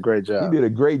thought he did a great job. He did a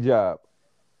great job.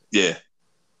 Yeah.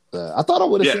 I thought I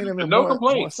would have seen him in no more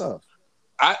complaints. stuff.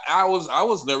 I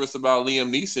was nervous about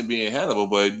Liam Neeson being Hannibal,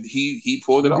 but he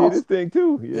pulled it He off. did his thing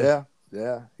too. Yeah.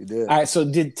 Yeah, he did. All right,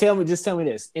 so tell me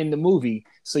this. In the movie,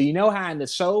 so you know how in the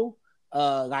show,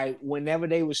 like whenever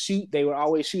they would shoot, they would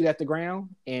always shoot at the ground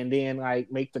and then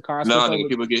like make the car. No, nigga,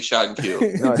 people get shot and killed.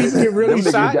 No, people get really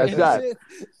shot. Got shot.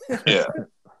 Yeah.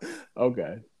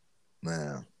 Okay.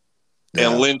 Man.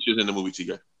 And Lynch is in the movie,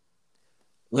 TJ.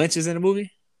 Lynch is in the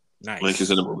movie? Nice. Lynch is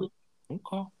in the movie.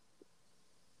 Okay.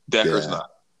 Decker's not.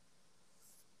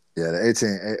 Yeah,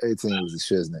 the 18 was the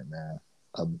shiznit, man.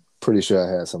 I'm pretty sure I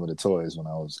had some of the toys when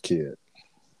I was a kid.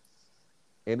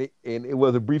 And it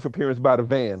was a brief appearance by the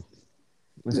van.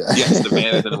 Yes, the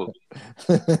van is in the movie.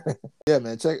 Yeah,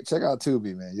 man. Check out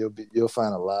Tubi, man. You'll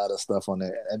find a lot of stuff on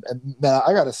there. And man,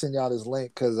 I gotta send y'all this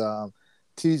link because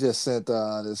T just sent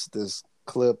this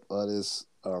clip of this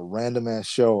random ass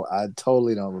show I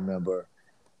totally don't remember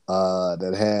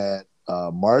that had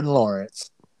Martin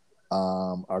Lawrence,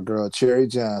 our girl Cherry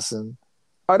Johnson.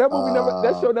 Oh, that movie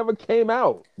that show never came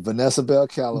out. Vanessa Bell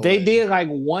Calloway. They did like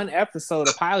one episode,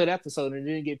 a pilot episode, and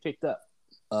it didn't get picked up.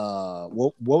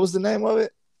 What was the name of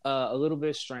it? A Little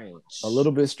Bit Strange. A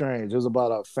Little Bit Strange. It was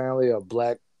about a family of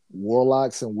black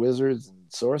warlocks and wizards and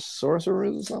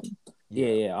sorcerers or something.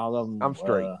 Yeah, all of them. I'm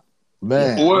straight.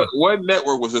 Man. What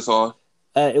network was this on?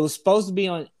 It was supposed to be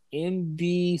on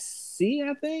NBC,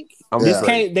 I think.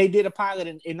 They did a pilot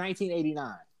in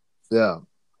 1989. Yeah.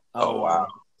 Oh wow.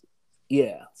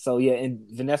 Yeah. So yeah, and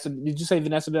Vanessa. Did you say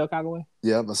Vanessa Bell Calloway?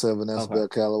 Yep, I said Vanessa Bell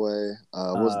Calloway.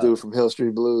 What's the dude from Hill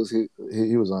Street Blues? He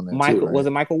was on there too. Right? Was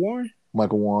it Michael Warren?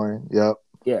 Michael Warren. Yep.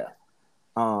 Yeah.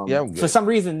 For some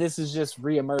reason, this has just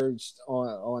reemerged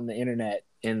on the internet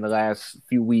in the last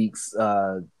few weeks.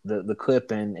 The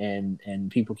clip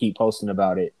and people keep posting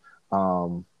about it.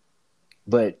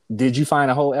 But did you find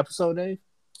a whole episode, Dave?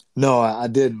 No, I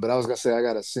didn't. But I was gonna say I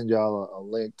gotta send y'all a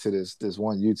link to this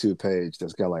one YouTube page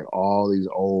that's got like all these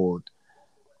old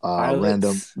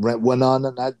random. Well, no,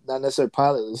 not necessarily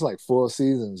pilot. It's like full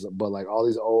seasons, but like all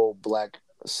these old black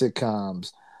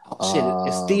sitcoms. Oh shit!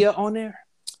 Is Thea on there?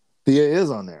 Thea is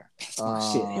on there.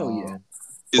 Oh shit! Hell yeah!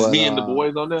 Is Me and the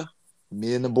Boys on there?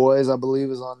 Me and the Boys, I believe,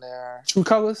 is on there. True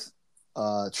Colors?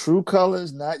 True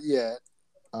Colors, not yet.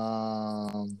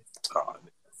 There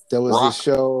was this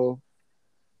show.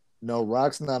 No,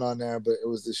 Rock's not on there, but it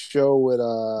was the show with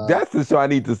That's the show I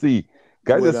need to see.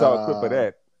 I just saw a clip of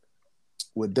that.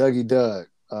 With Dougie Doug.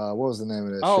 What was the name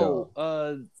of that show?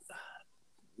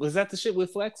 Was that the shit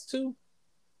with Flex too?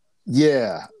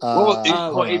 Yeah. So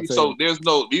there's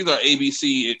no. These are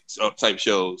ABC type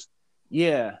shows.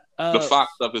 Yeah. The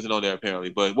Fox stuff isn't on there apparently.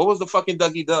 But what was the fucking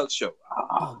Dougie Doug show?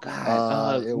 Oh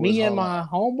God. Me and my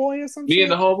homeboy or something. Me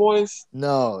and the homeboys?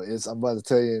 No, I'm about to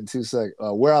tell you in 2 seconds.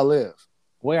 Where I Live.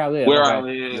 Where I live.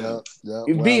 Yep,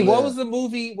 B, what was the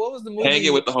movie?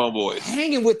 Hanging with the Homeboys.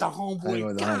 Hanging with the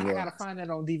Homeboys. God, I gotta find that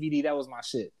on DVD. That was my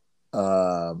shit.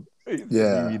 Yeah.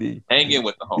 DVD. Hanging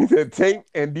with the Homeboys. He said tape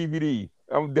and DVD.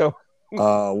 I'm done.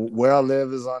 Where I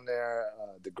Live is on there.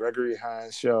 The Gregory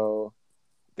Hines Show.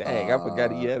 Dang, I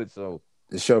forgot he had it. So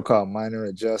the show called Minor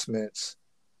Adjustments.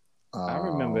 I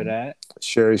remember that.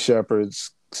 Sherry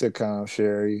Shepherd's sitcom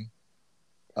Sherry.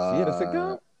 She had a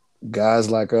sitcom? Guys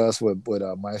Like Us with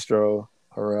Maestro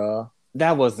Harrell.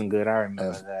 That wasn't good. I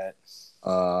remember that.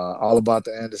 All About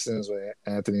the Andersons with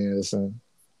Anthony Anderson.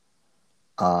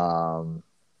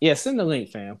 Yeah, send the link,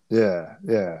 fam. Yeah,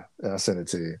 I'll send it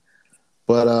to you.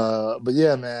 But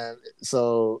yeah, man.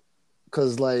 So,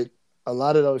 cause like a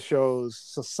lot of those shows,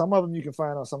 so some of them you can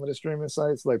find on some of the streaming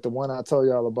sites, like the one I told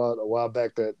y'all about a while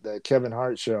back, that Kevin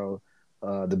Hart show,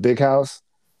 The Big House.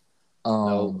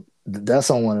 That's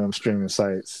on one of them streaming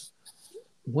sites.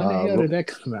 When the hell did that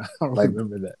come out? I don't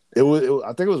remember that. It was. I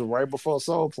think it was right before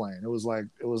Soul Plane. It was like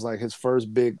his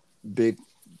first big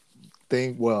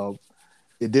thing. Well,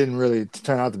 it didn't really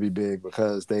turn out to be big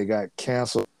because they got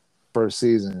canceled first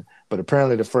season. But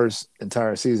apparently, the first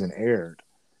entire season aired.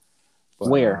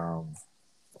 Where? On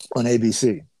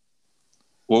ABC.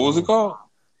 What was it called?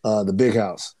 The Big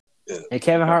House. And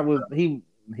Kevin Hart was he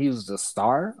was the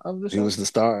star of the show. He was the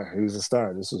star.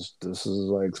 This was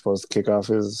like supposed to kick off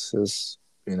his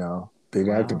big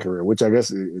acting career, which I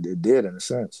guess it did in a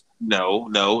sense. No.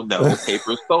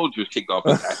 Paper Soldiers kicked off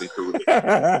his acting career.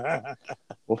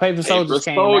 Well, Paper Soldiers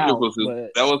came out.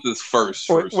 That was his first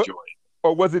joint.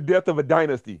 Or was it Death of a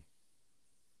Dynasty?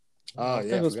 Oh, I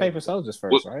think it was Paper Soldiers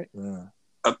first, right? Yeah.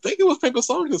 I think it was Paper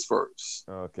Soldiers first.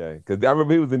 Okay, because I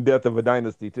remember he was in Death of a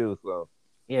Dynasty too. So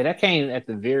yeah, that came at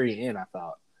the very end. I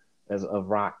thought of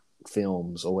Rock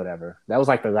films or whatever. That was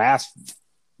like the last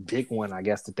big one, I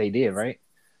guess, that they did, right?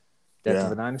 Death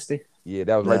of a Dynasty. Yeah,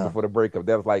 that was right before the breakup.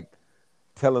 That was like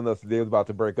telling us they was about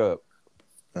to break up.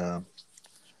 Yeah.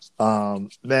 Man,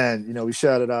 we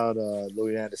shouted out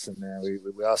Louis Anderson, man.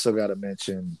 We also got to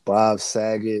mention Bob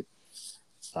Saget,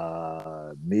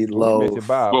 Meatloaf.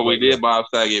 Well, we did Bob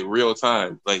Saget real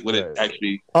time, like when it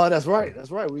actually. Oh, that's right.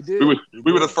 We did.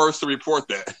 We were the first to report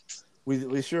that.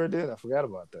 We sure did. I forgot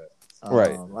about that.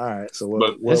 Right. All right. So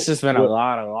it's just been a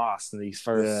lot of loss in these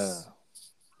first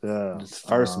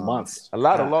months. A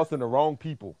lot of loss in the wrong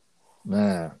people.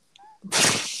 Man.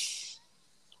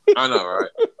 I know, right?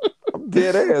 I'm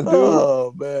dead ass, dude.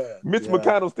 Oh man. Mitch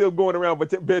McConnell still going around,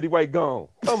 but Betty White gone.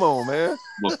 Come on, man.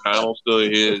 McConnell still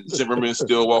here. Zimmerman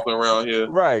still walking around here.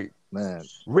 Right. Man.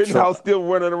 Rittenhouse still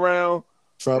running around.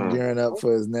 Trump gearing up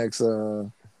for his next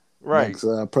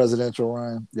presidential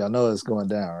run. Y'all know it's going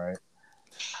down, right?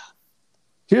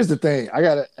 Here's the thing. I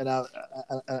gotta, and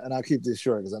I'll keep this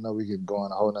short because I know we can go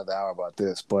on a whole nother hour about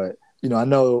this. But I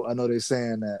know they're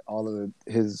saying that all of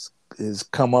his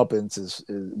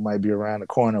comeuppance might be around the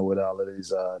corner with all of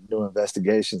these new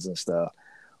investigations and stuff.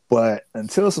 But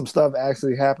until some stuff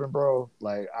actually happened, bro,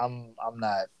 like I'm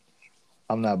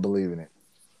not believing it.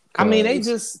 I mean,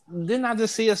 didn't I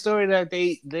just see a story that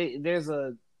there's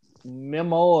a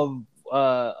memo of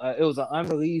it was an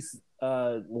unreleased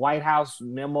White House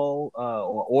memo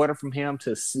or order from him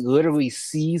to literally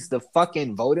seize the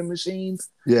fucking voting machines.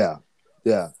 Yeah.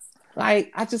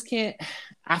 Like, I just can't.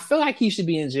 I feel like he should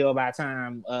be in jail by the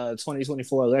time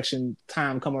 2024 election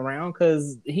time come around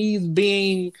because he's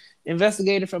being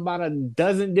investigated for about a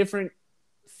dozen different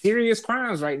serious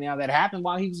crimes right now that happened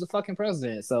while he was the fucking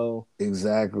president. So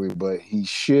exactly, but he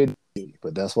should be.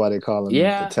 But that's why they call him the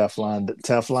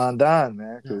Teflon Don,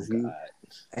 man, because he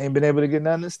ain't been able to get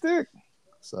nothing to stick.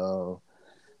 So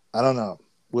I don't know.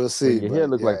 We'll see. Your hair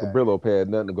look like a Brillo pad.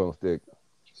 Nothing gonna stick.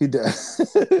 He does.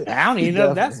 I don't even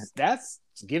know if that's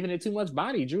giving it too much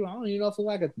body, Drew. I don't even know if it's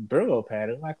like a Brillo pad.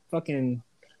 It's like a fucking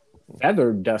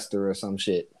feather duster or some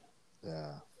shit.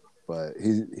 Yeah, but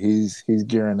he's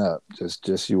gearing up.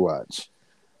 Just you watch.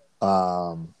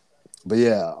 But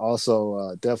yeah,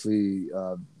 also definitely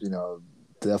got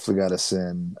to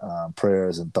send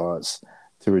prayers and thoughts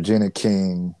to Regina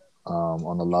King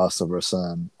on the loss of her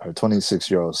son, her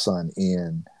 26-year-old son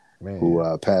Ian,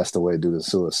 who passed away due to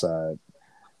suicide.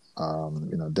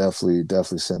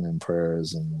 Definitely sending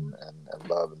prayers and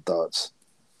love and thoughts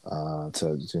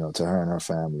to her and her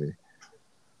family.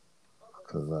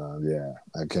 Cause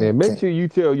I can't. And make sure you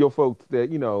tell your folks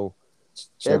that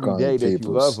check every day that you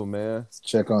love them, man.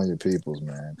 Check on your peoples,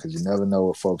 man, because you never know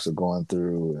what folks are going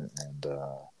through, and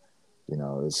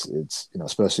it's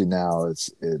especially now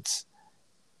it's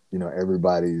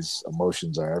everybody's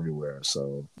emotions are everywhere.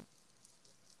 So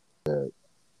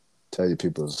tell your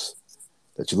peoples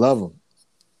that you love them.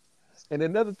 And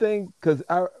another thing, because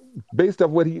based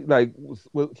off what he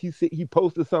he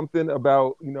posted something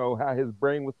about how his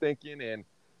brain was thinking, and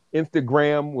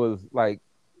Instagram was like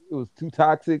it was too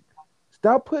toxic.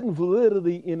 Stop putting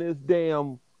validity in this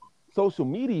damn social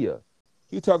media.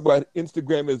 He talked about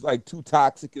Instagram is like too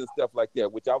toxic and stuff like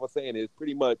that, which I was saying is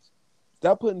pretty much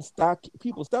stop putting stock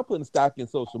in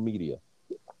social media.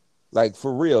 Like,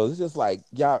 for real, it's just like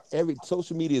y'all.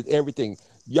 Social media is everything.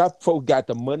 Y'all folks got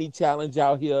the money challenge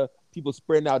out here. People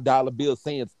spreading out dollar bills,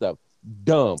 saying stuff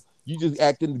dumb. You just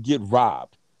acting to get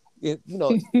robbed.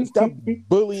 Stop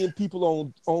bullying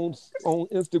people on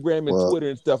Instagram and Twitter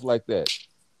and stuff like that.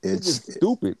 It's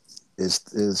stupid.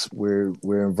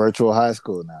 We're in virtual high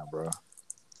school now, bro.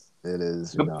 It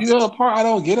is. The part I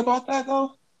don't get about that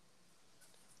though.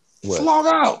 What? Log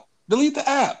out. Delete the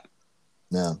app.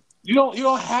 Yeah. You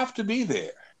don't have to be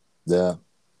there. Yeah.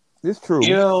 It's true.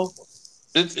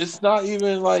 It's not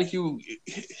even like you.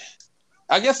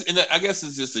 I guess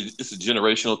it's just it's a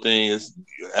generational thing.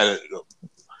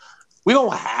 We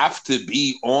don't have to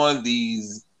be on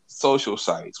these social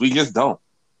sites. We just don't.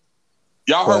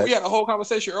 Y'all heard we had a whole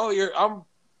conversation earlier.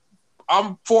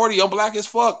 I'm 40. I'm black as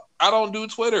fuck. I don't do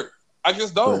Twitter. I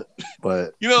just don't.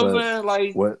 But you know what I'm saying?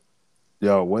 Like what?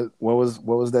 Yo, what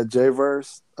was that J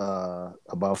verse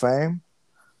about fame?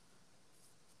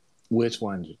 Which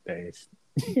one, Dave?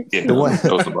 Yeah, the one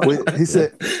he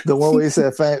said. The one where he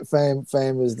said fame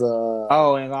is the.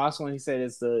 And the last one he said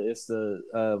it's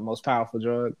the most powerful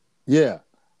drug. Yeah.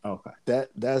 Okay.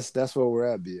 That's where we're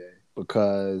at, BA,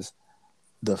 because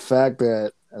the fact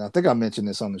that, and I think I mentioned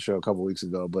this on the show a couple weeks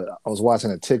ago, but I was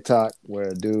watching a TikTok where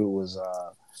a dude was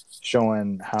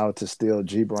showing how to steal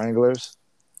Jeep Wranglers.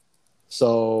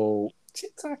 So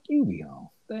TikTok you be on.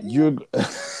 You're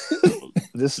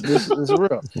this is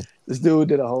real. This dude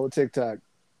did a whole TikTok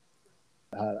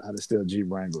how to steal Jeep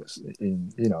Wranglers.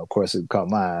 And, of course it caught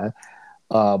my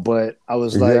eye. But I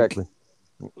was like,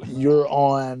 you're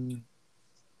on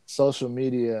social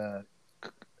media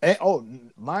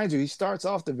And, mind you, he starts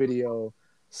off the video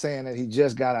saying that he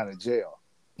just got out of jail.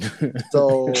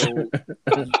 So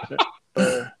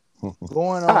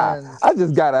going on, I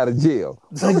just got out of jail.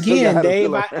 Again,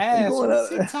 Dave, I asked what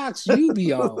TikToks you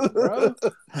be on, bro.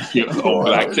 On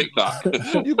Black TikTok.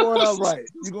 You going on right.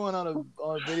 You going on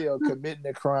a video committing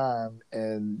a crime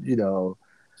and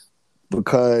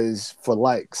because for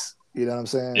likes. You know what I'm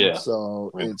saying? Yeah.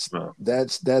 So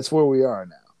that's where we are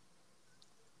now.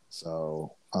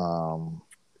 So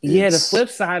the flip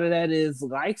side of that is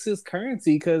likes is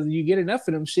currency because you get enough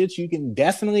of them shits, you can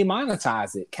definitely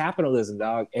monetize it. Capitalism,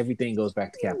 dog. Everything goes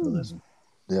back to capitalism.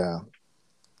 Yeah.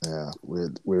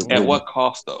 We're at what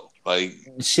cost though? Like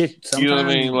shit. You know what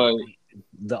I mean? Like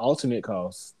the ultimate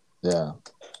cost. Yeah,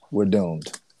 we're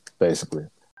doomed, basically.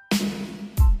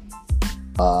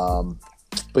 But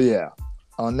yeah.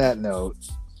 On that note,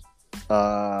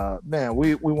 man,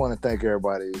 we want to thank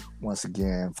everybody once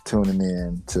again for tuning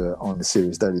in to On the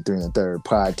Series 33 and the Third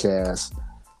podcast.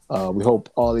 We hope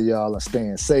all of y'all are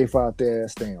staying safe out there,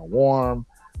 staying warm,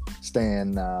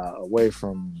 staying away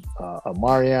from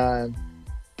Omarion,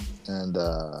 and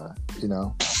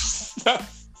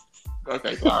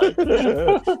Okay, sorry.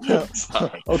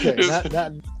 Okay,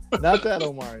 not that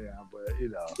Omarion.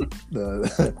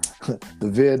 The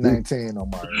Vid-19 on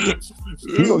Mario.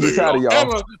 He gonna get tired of y'all.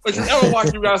 Ever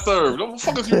watch you guys serve? What the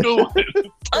fuck is you doing?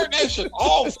 Turn that shit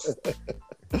off.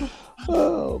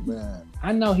 Oh man,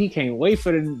 I know he can't wait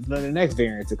for the next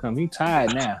variant to come. He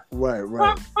tired now.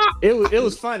 Right. It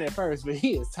was fun at first, but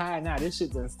he is tired now. This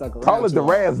shit done stuck around. Call it the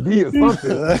Raz-B or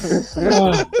something.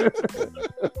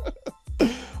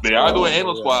 They are doing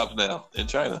anal swabs now in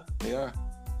China. They are.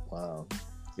 Wow.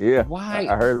 Yeah. Why?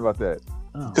 I heard about that.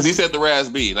 Because he said the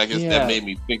Raz-B, and I guess that made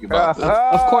me think about the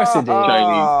Of course it did.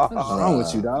 Chinese. What's wrong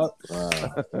with you, dog?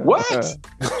 What? What's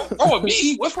wrong with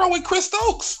me? What's wrong with Chris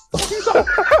Stokes?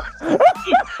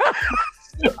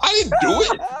 I didn't do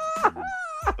it.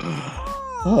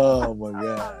 Oh my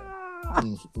god.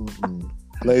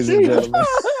 Ladies and gentlemen.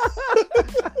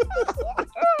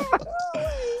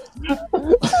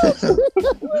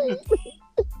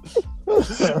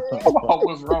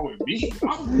 What's wrong with me?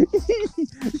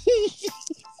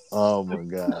 Oh my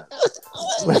god.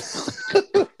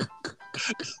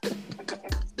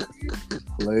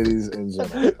 Ladies and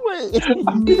gentlemen.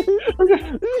 I'm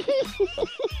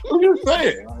just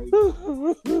saying.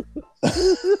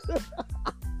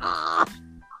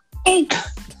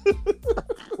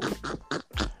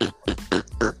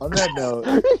 On that note,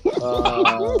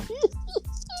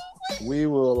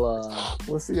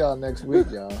 we'll see y'all next week,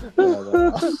 y'all.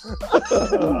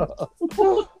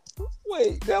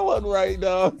 Wait, that wasn't right,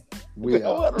 dog. That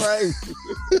wasn't right.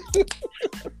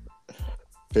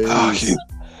 Peace.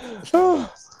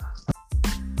 Oh,